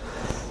 2.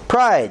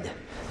 Pride.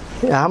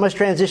 How much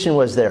transition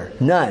was there?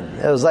 None.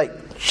 It was like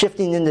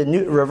shifting into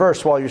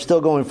reverse while you're still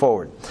going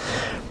forward.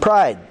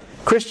 Pride.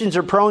 Christians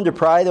are prone to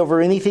pride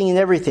over anything and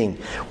everything.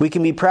 We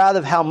can be proud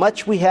of how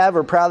much we have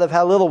or proud of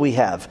how little we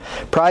have.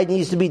 Pride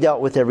needs to be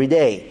dealt with every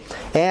day.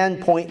 And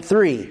point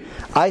 3.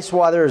 Ice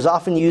water is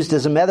often used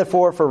as a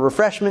metaphor for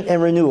refreshment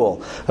and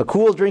renewal. A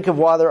cool drink of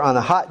water on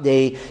a hot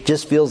day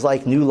just feels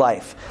like new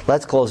life.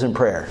 Let's close in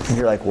prayer. And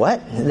you're like, what?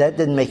 That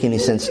didn't make any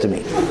sense to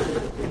me.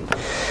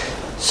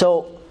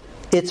 So,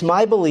 it's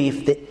my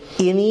belief that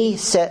any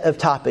set of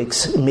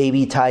topics may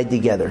be tied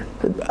together.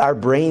 Our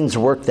brains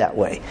work that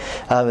way.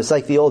 It's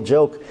like the old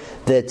joke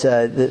that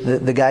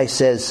the guy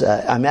says,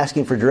 I'm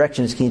asking for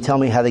directions. Can you tell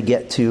me how to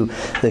get to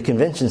the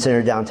convention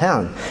center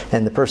downtown?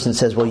 And the person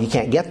says, well, you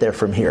can't get there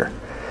from here.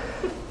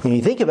 When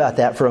you think about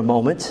that for a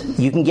moment,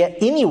 you can get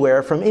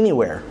anywhere from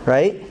anywhere,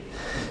 right?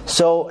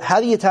 So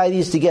how do you tie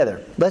these together?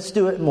 Let's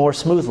do it more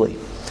smoothly.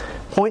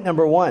 Point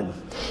number 1,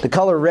 the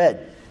color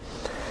red.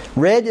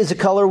 Red is a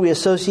color we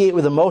associate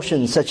with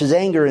emotions such as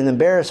anger and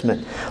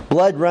embarrassment.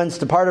 Blood runs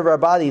to part of our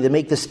body to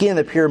make the skin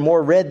appear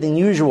more red than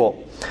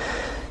usual.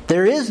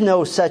 There is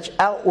no such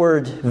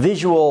outward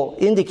visual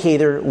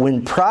indicator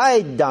when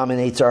pride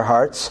dominates our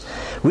hearts.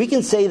 We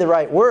can say the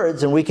right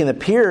words and we can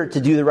appear to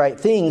do the right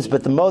things,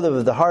 but the motive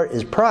of the heart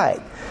is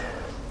pride.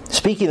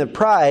 Speaking of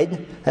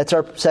pride, that's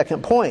our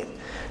second point.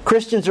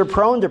 Christians are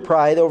prone to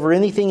pride over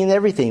anything and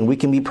everything. We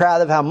can be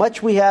proud of how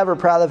much we have or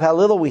proud of how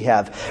little we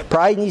have.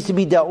 Pride needs to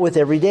be dealt with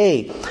every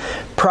day.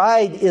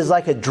 Pride is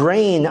like a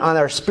drain on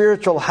our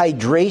spiritual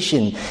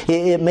hydration.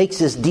 It makes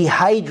us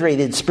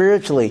dehydrated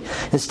spiritually.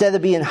 Instead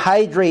of being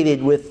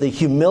hydrated with the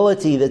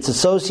humility that's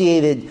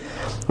associated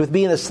with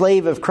being a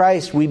slave of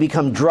Christ, we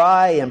become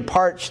dry and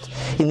parched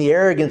in the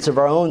arrogance of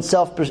our own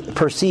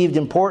self-perceived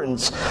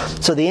importance.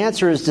 So the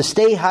answer is to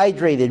stay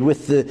hydrated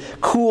with the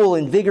cool,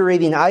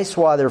 invigorating ice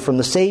water from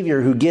the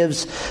Savior who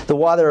gives the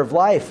water of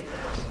life.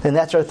 And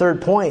that's our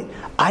third point.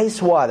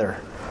 Ice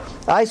water.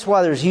 Ice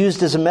water is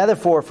used as a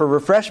metaphor for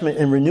refreshment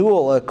and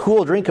renewal. A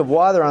cool drink of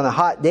water on a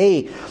hot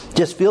day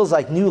just feels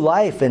like new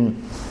life,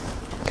 and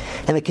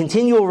a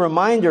continual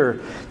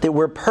reminder that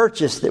we're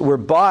purchased, that we're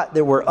bought,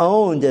 that we're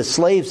owned as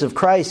slaves of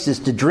Christ is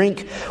to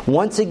drink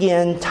once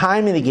again,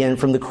 time and again,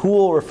 from the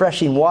cool,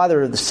 refreshing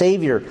water of the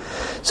Savior,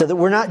 so that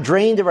we're not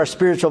drained of our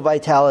spiritual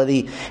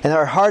vitality and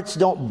our hearts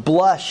don't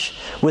blush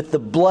with the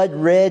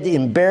blood-red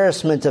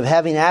embarrassment of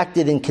having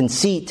acted in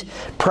conceit,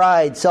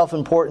 pride,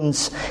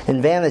 self-importance,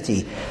 and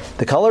vanity.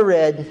 The color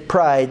red,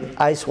 pride,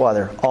 ice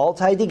water, all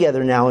tied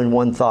together now in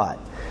one thought.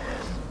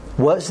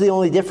 What's the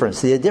only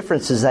difference? The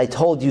difference is I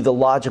told you the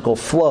logical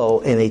flow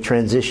in a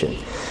transition.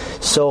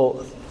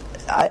 So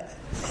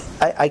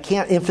I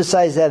can't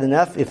emphasize that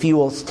enough. If you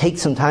will take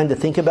some time to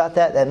think about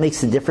that, that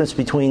makes the difference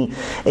between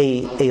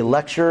a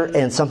lecture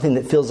and something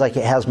that feels like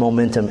it has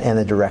momentum and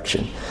a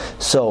direction.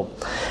 So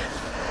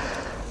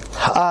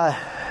how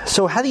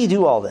do you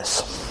do all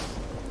this?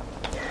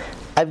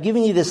 I've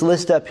given you this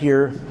list up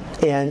here,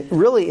 and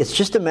really it's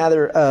just a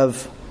matter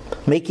of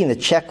making a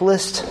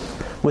checklist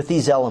with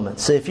these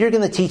elements. So if you're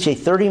going to teach a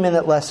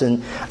 30-minute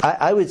lesson,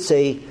 I would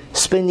say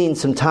spending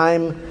some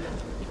time.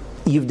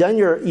 You've done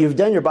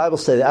your Bible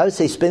study. I would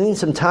say spending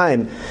some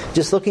time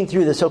just looking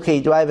through this. Okay,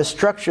 do I have a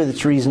structure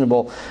that's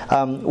reasonable?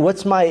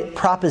 What's my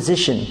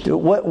proposition?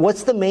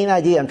 What's the main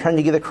idea I'm trying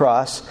to get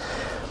across?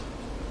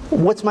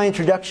 What's my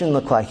introduction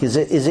look like? Is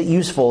it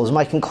useful? Is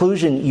my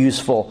conclusion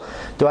useful?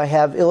 Do I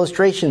have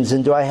illustrations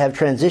and do I have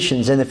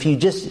transitions? And if you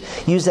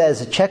just use that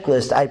as a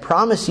checklist, I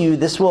promise you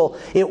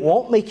it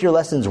won't make your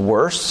lessons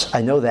worse.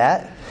 I know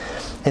that.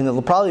 And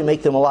it'll probably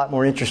make them a lot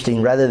more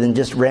interesting rather than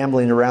just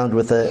rambling around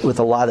with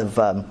a lot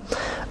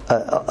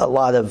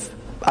of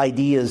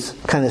ideas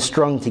kind of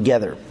strung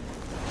together.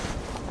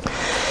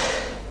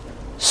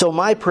 So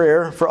my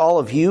prayer for all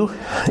of you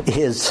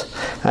is,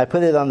 I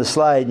put it on the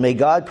slide, may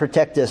God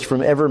protect us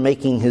from ever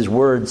making His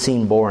Word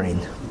seem boring.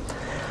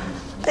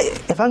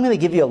 If I'm going to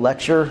give you a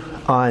lecture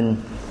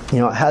on,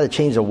 how to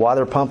change a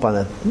water pump on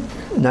a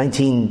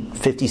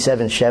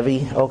 1957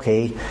 Chevy,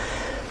 okay,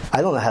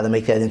 I don't know how to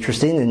make that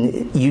interesting,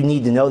 and you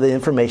need to know the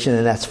information,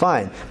 and that's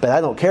fine. But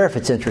I don't care if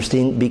it's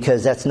interesting,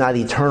 because that's not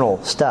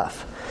eternal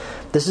stuff.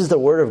 This is the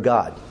Word of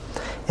God.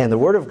 And the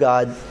Word of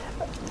God,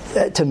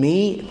 to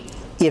me,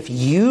 if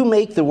you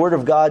make the Word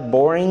of God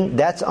boring,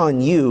 that's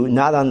on you,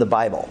 not on the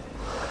Bible.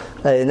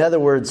 In other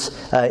words,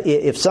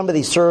 if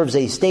somebody serves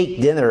a steak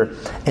dinner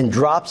and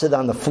drops it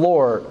on the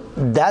floor,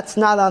 that's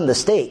not on the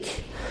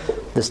steak.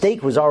 The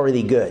steak was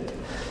already good.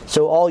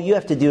 So all you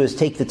have to do is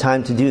take the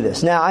time to do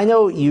this. Now, I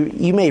know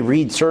you may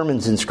read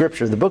sermons in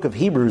Scripture. The book of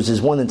Hebrews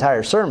is one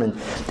entire sermon.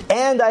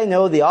 And I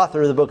know the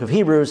author of the book of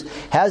Hebrews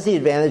has the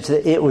advantage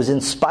that it was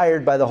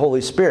inspired by the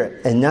Holy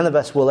Spirit. And none of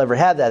us will ever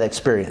have that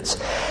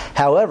experience.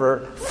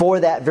 However, for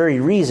that very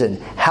reason,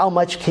 how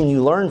much can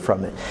you learn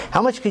from it?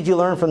 How much could you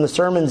learn from the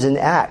sermons in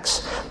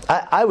Acts?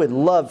 I would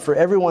love for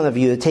every one of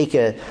you to take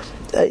a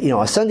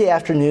Sunday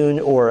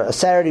afternoon or a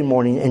Saturday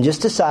morning and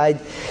just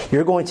decide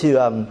you're going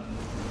to...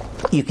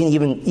 You can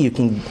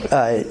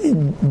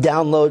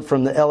download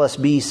from the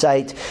LSB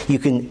site. You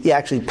can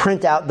actually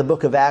print out the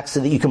book of Acts so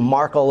that you can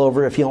mark all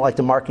over if you don't like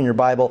to mark in your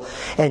Bible.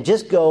 And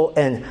just go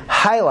and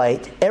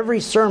highlight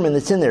every sermon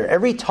that's in there,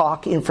 every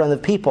talk in front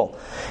of people.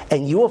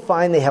 And you will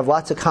find they have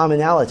lots of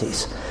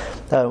commonalities.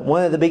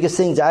 One of the biggest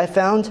things I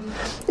found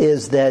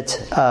is that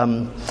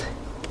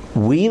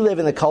we live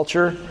in a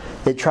culture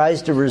that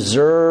tries to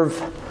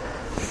reserve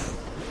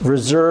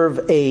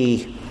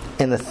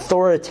an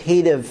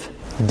authoritative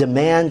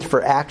demand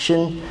for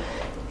action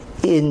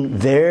in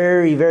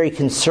very, very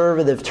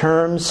conservative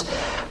terms.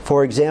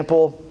 For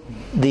example,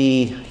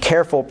 the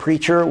careful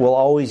preacher will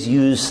always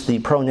use the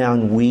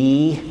pronoun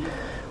we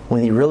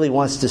when he really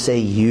wants to say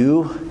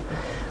you.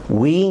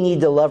 We need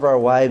to love our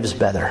wives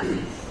better.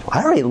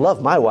 I already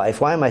love my wife.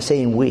 Why am I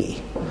saying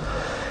we?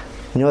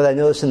 You know what I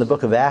noticed in the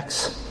book of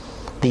Acts?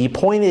 The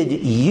appointed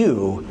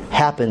you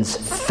happens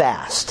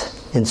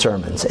fast in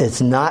sermons.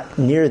 It's not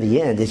near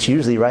the end. It's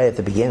usually right at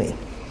the beginning.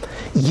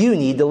 You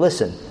need to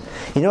listen.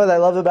 You know what I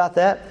love about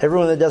that?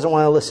 Everyone that doesn't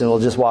want to listen will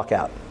just walk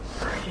out.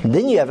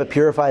 then you have a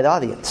purified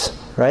audience,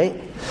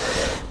 right?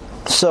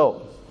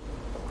 So,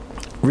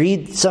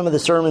 read some of the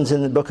sermons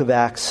in the book of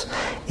Acts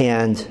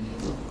and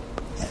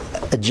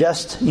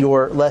adjust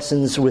your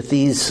lessons with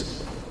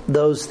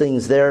those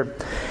things there,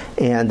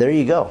 and there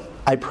you go.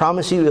 I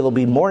promise you it'll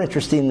be more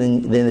interesting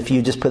than if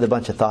you just put a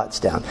bunch of thoughts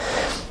down.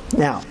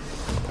 Now,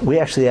 we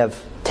actually have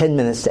 10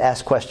 minutes to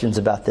ask questions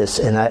about this,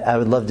 and I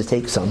would love to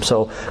take some.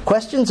 So,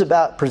 questions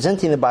about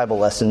presenting the Bible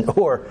lesson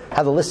or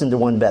how to listen to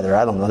one better.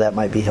 I don't know, that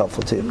might be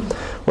helpful too.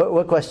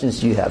 What questions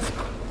do you have?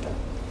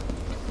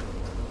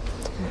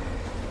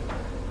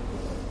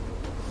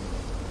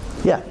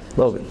 Yeah,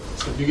 Logan.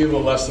 So if you give a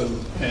lesson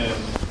and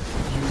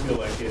you feel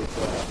like it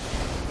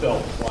fell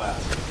flat,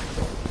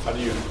 how do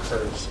you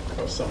encourage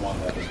someone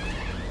that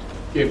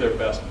gave their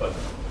best but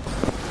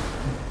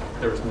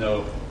there was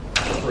no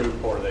fruit,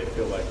 or they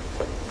feel like...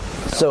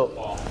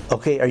 So,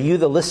 okay, are you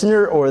the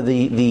listener or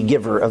the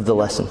giver of the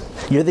lesson?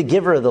 You're the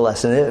giver of the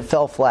lesson. It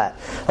fell flat.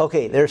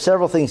 Okay, there are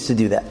several things to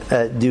do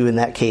in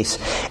that case.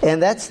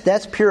 And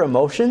that's pure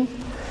emotion.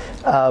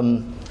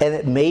 And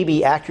it may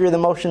be accurate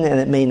emotion, and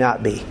it may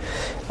not be.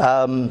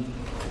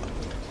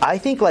 I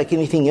think, like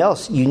anything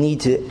else, you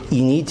need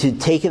to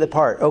take it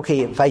apart.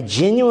 Okay, if I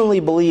genuinely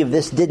believe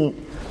this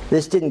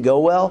didn't go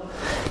well,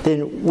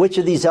 then which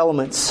of these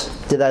elements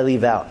did I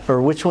leave out,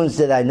 or which ones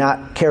did I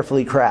not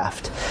carefully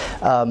craft?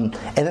 And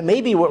it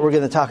may be what we're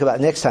going to talk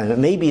about next time. It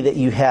may be that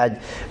you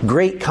had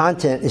great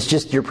content, it's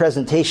just your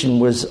presentation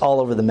was all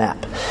over the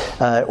map.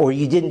 Or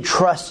you didn't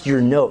trust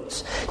your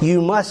notes.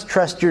 You must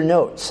trust your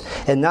notes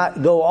and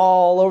not go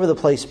all over the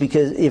place,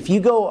 because if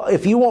you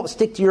won't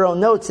stick to your own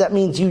notes, that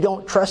means you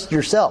don't trust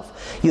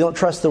yourself. You don't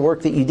trust the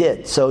work that you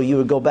did. So you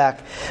would go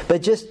back.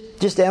 But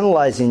just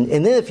analyzing,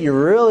 and then if you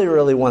really,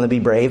 really want to be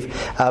brave,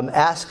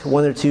 ask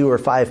 1 or 2 or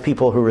 5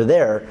 people who were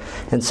there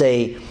and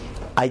say,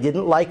 I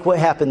didn't like what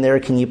happened there.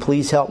 Can you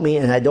please help me?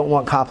 And I don't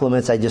want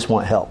compliments. I just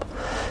want help.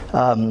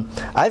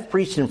 I've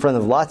preached in front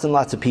of lots and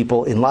lots of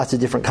people in lots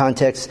of different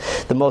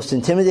contexts. The most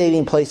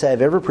intimidating place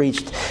I've ever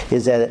preached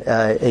is at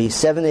a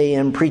 7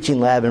 a.m. preaching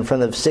lab in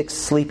front of 6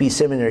 sleepy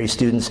seminary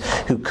students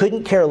who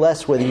couldn't care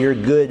less whether you're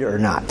good or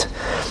not.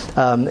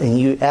 And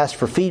you ask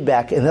for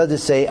feedback, and they'll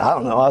just say, I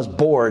don't know, I was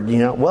bored.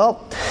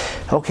 Well,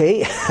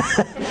 okay.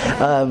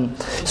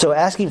 So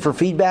asking for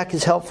feedback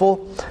is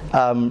helpful.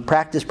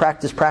 Practice.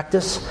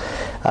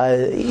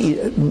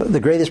 The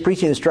greatest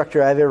preaching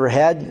instructor I've ever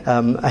had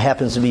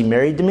happens to be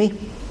married to me,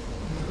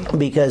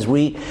 because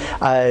when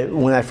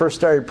I first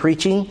started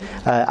preaching,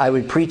 I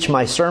would preach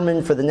my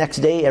sermon for the next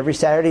day every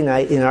Saturday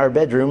night in our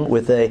bedroom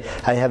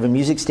I have a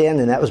music stand,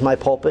 and that was my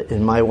pulpit,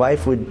 and my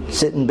wife would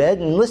sit in bed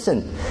and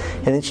listen,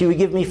 and then she would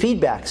give me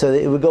feedback so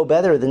that it would go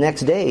better the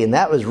next day, and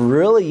that was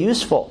really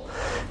useful.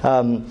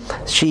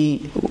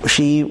 She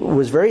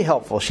was very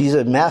helpful. She's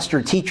a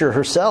master teacher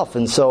herself,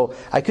 and so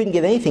I couldn't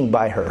get anything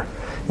by her.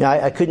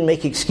 I couldn't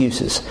make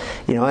excuses.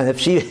 And if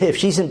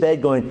she's in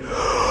bed going,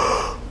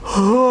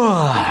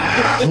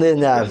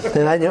 then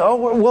I know. Oh,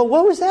 well,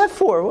 what was that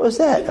for? What was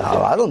that?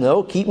 Oh, I don't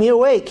know. Keep me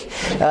awake.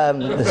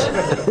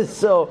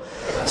 So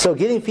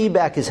getting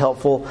feedback is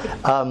helpful,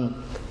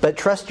 but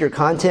trust your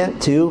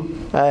content too.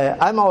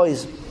 I've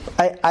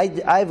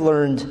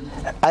learned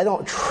I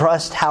don't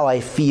trust how I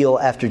feel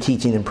after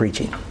teaching and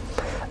preaching.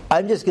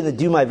 I'm just going to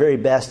do my very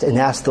best and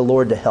ask the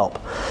Lord to help.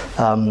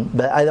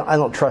 But I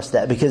don't trust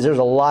that, because there's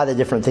a lot of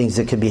different things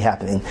that could be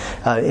happening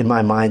in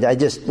my mind. I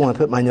just want to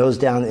put my nose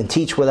down and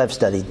teach what I've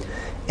studied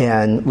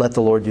and let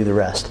the Lord do the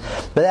rest.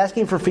 But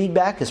asking for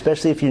feedback,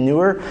 especially if you're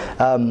newer,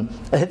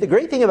 the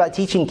great thing about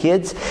teaching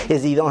kids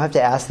is that you don't have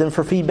to ask them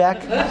for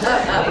feedback.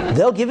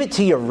 They'll give it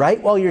to you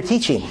right while you're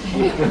teaching,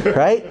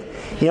 right?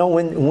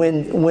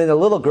 When a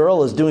little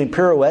girl is doing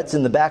pirouettes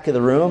in the back of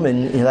the room,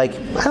 and you're like,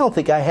 I don't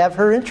think I have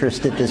her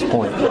interest at this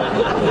point.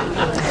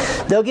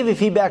 They'll give you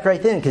feedback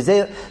right then, because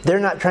they're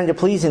not trying to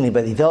please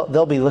anybody.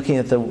 They'll be looking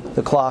at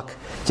the clock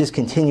just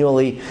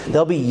continually.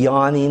 They'll be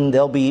yawning.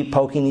 They'll be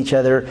poking each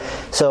other.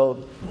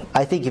 So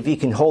I think if you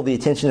can hold the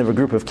attention of a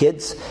group of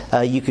kids,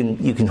 you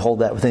can hold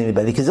that with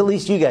anybody, because at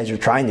least you guys are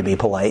trying to be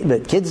polite,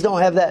 but kids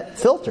don't have that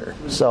filter.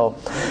 So,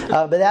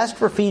 but ask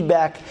for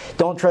feedback.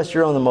 Don't trust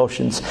your own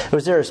emotions.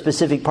 Was there a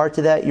specific part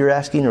to that you're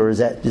asking, or is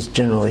that just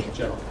generally?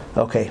 General.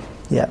 Okay.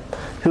 Yeah.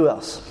 Who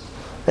else?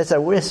 It's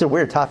a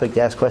weird topic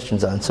to ask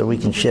questions on, so we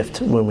can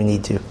shift when we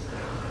need to.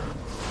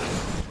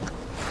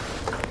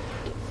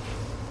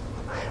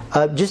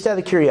 Just out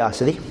of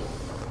curiosity,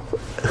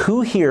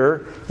 who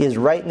here is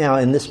right now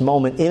in this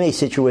moment in a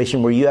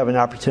situation where you have an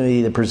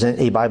opportunity to present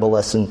a Bible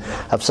lesson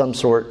of some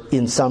sort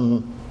in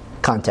some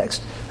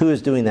context? Who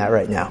is doing that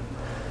right now?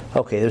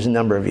 Okay, there's a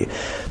number of you.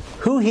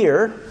 Who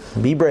here,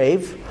 be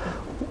brave,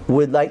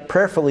 would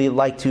prayerfully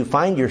like to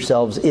find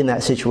yourselves in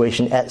that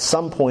situation at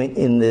some point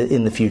in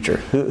the future?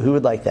 Who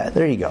would like that?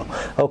 There you go.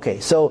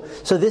 Okay, so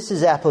this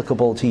is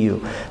applicable to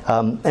you.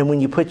 And when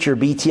you put your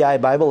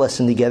BTI Bible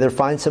lesson together,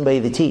 find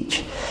somebody to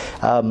teach.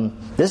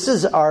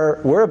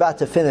 We're about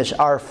to finish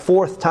our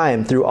 4th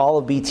time through all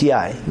of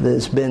BTI.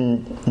 It's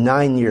been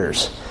 9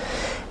 years.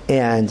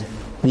 And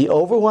the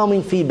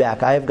overwhelming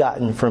feedback I have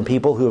gotten from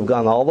people who have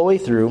gone all the way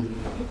through,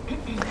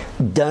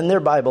 done their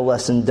Bible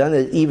lesson, done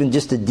even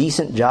just a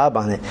decent job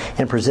on it,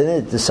 and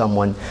presented it to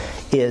someone,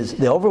 is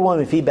the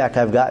overwhelming feedback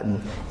I've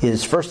gotten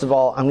is, first of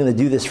all, I'm going to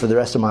do this for the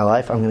rest of my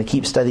life. I'm going to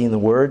keep studying the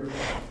Word.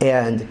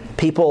 And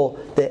people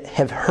that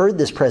have heard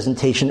this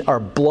presentation are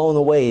blown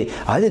away.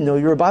 I didn't know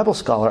you were a Bible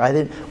scholar.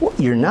 Well,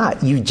 you're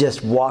not. You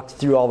just walked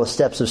through all the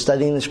steps of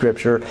studying the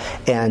Scripture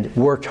and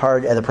worked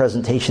hard at a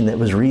presentation that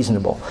was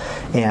reasonable.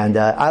 And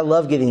I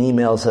love getting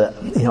emails.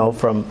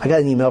 I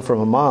got an email from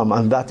a mom.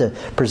 I'm about to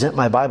present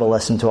my Bible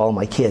lesson to all of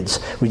my kids.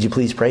 Would you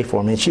please pray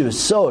for me? And she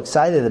was so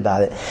excited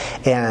about it.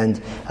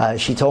 And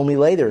she told me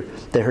later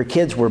that her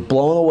kids were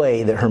blown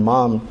away that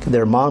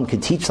their mom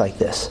could teach like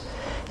this.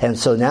 And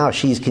so now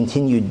she's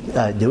continued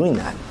doing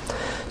that.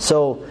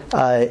 So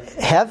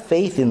have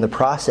faith in the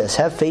process.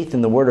 Have faith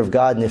in the Word of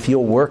God, and if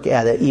you'll work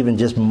at it even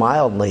just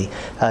mildly,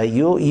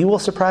 you will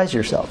surprise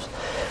yourselves.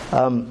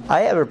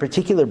 I have a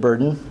particular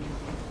burden,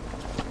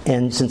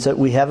 and since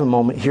we have a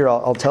moment here,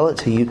 I'll tell it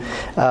to you.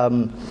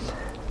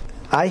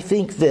 I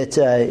think that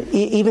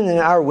even in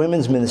our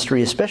women's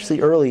ministry,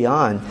 especially early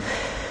on,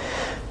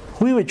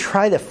 we would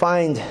try to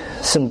find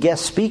some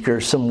guest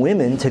speakers, some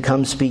women, to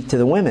come speak to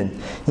the women.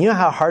 You know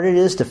how hard it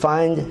is to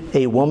find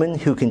a woman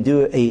who can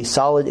do a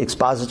solid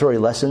expository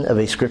lesson of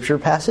a scripture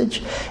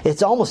passage?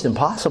 It's almost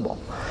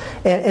impossible.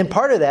 And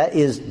part of that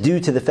is due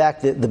to the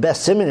fact that the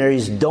best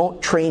seminaries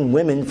don't train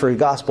women for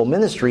gospel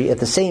ministry. At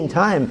the same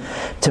time,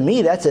 to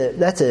me, that's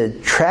a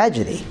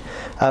tragedy.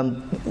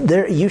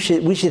 We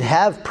should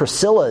have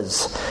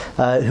Priscillas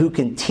who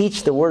can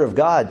teach the Word of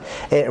God,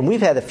 and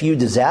we've had a few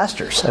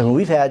disasters. I mean,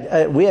 we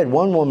had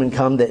one woman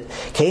come that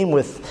came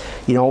with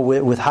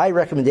high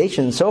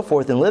recommendation and so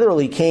forth, and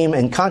literally came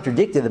and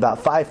contradicted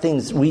about 5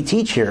 things we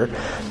teach here,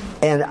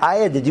 and I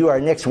had to do our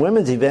next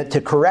women's event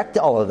to correct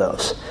all of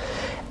those.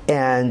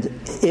 And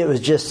it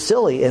was just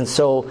silly. And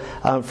so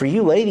for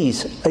you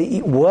ladies,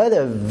 what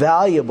a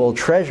valuable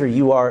treasure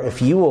you are if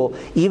you will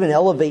even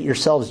elevate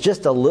yourselves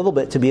just a little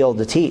bit to be able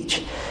to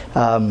teach.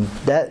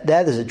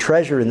 That is a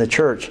treasure in the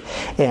church.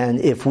 And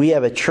if we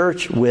have a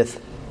church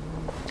with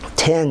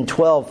 10,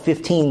 12,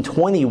 15,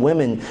 20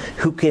 women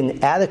who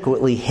can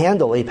adequately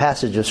handle a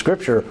passage of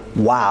Scripture,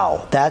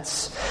 wow,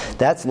 that's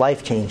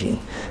life-changing.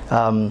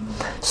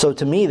 So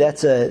to me,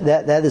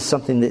 that is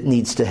something that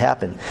needs to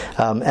happen.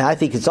 And I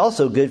think it's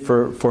also good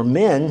for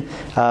men,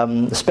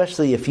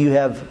 especially if you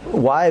have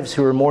wives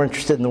who are more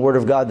interested in the Word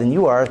of God than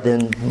you are,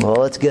 then, well,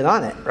 let's get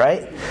on it,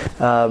 right?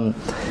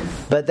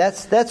 But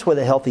that's what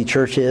a healthy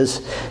church is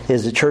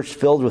a church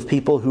filled with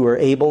people who are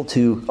able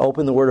to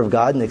open the Word of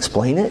God and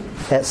explain it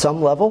at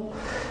some level.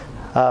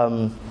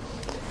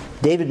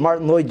 David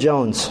Martin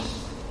Lloyd-Jones,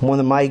 one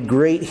of my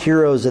great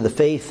heroes of the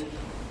faith,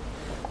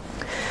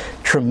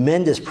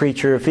 tremendous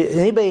preacher. If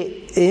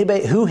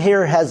anybody who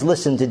here has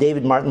listened to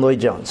David Martin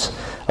Lloyd-Jones?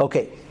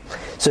 Okay.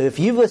 So if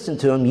you've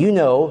listened to him, you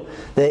know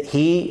that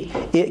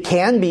it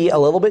can be a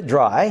little bit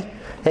dry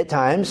at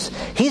times.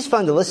 He's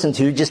fun to listen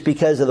to just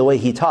because of the way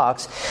he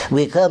talks.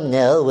 We come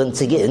now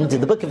once again to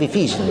the book of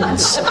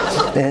Ephesians.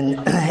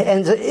 and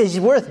it's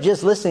worth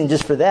just listening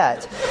just for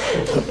that.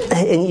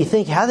 And you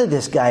think, how did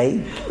this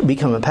guy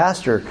become a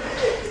pastor?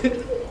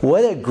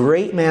 What a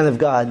great man of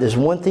God. There's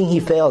one thing he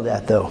failed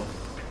at, though.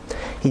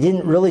 He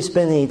didn't really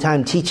spend any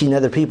time teaching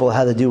other people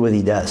how to do what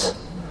he does.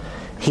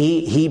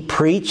 He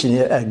preached, and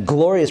a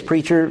glorious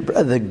preacher,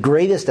 the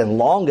greatest and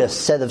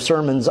longest set of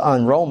sermons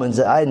on Romans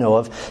that I know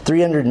of,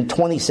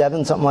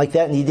 327, something like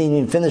that, and he didn't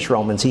even finish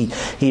Romans.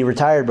 He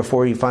retired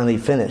before he finally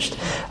finished,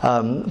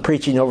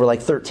 preaching over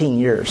like 13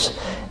 years.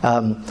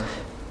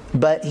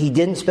 But he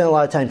didn't spend a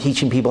lot of time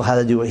teaching people how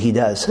to do what he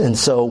does. And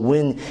so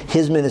when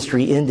his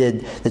ministry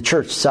ended, the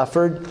church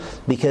suffered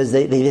because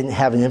they didn't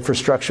have an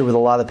infrastructure with a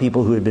lot of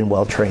people who had been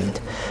well trained.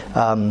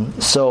 And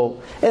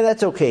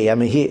that's okay. I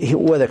mean,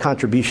 what a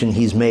contribution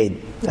he's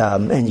made.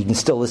 And you can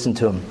still listen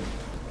to him.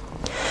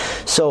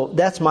 So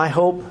that's my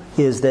hope,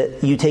 is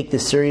that you take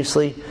this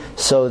seriously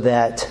so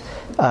that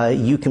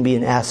you can be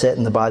an asset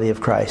in the body of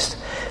Christ.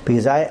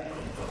 Because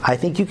I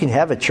think you can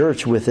have a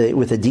church with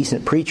a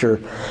decent preacher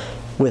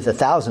with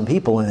 1,000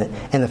 people in it,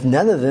 and if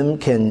none of them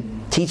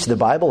can teach the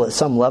Bible at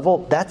some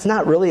level, that's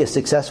not really a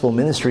successful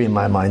ministry in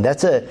my mind.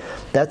 That's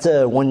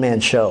a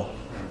one-man show.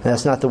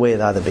 That's not the way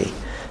it ought to be.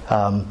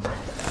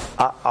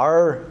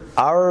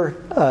 Our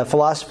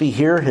philosophy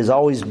here has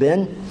always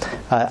been,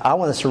 I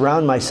want to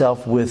surround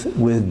myself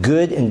with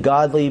good and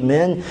godly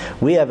men.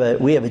 We have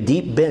a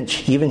deep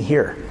bench even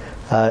here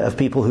of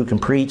people who can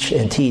preach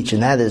and teach,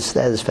 and that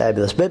is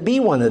fabulous. But be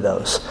one of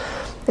those.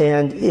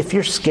 And if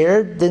you're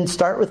scared, then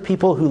start with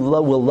people who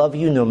will love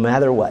you no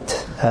matter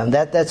what.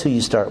 That's who you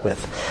start with.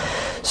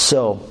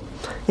 So,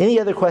 any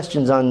other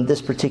questions on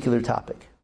this particular topic?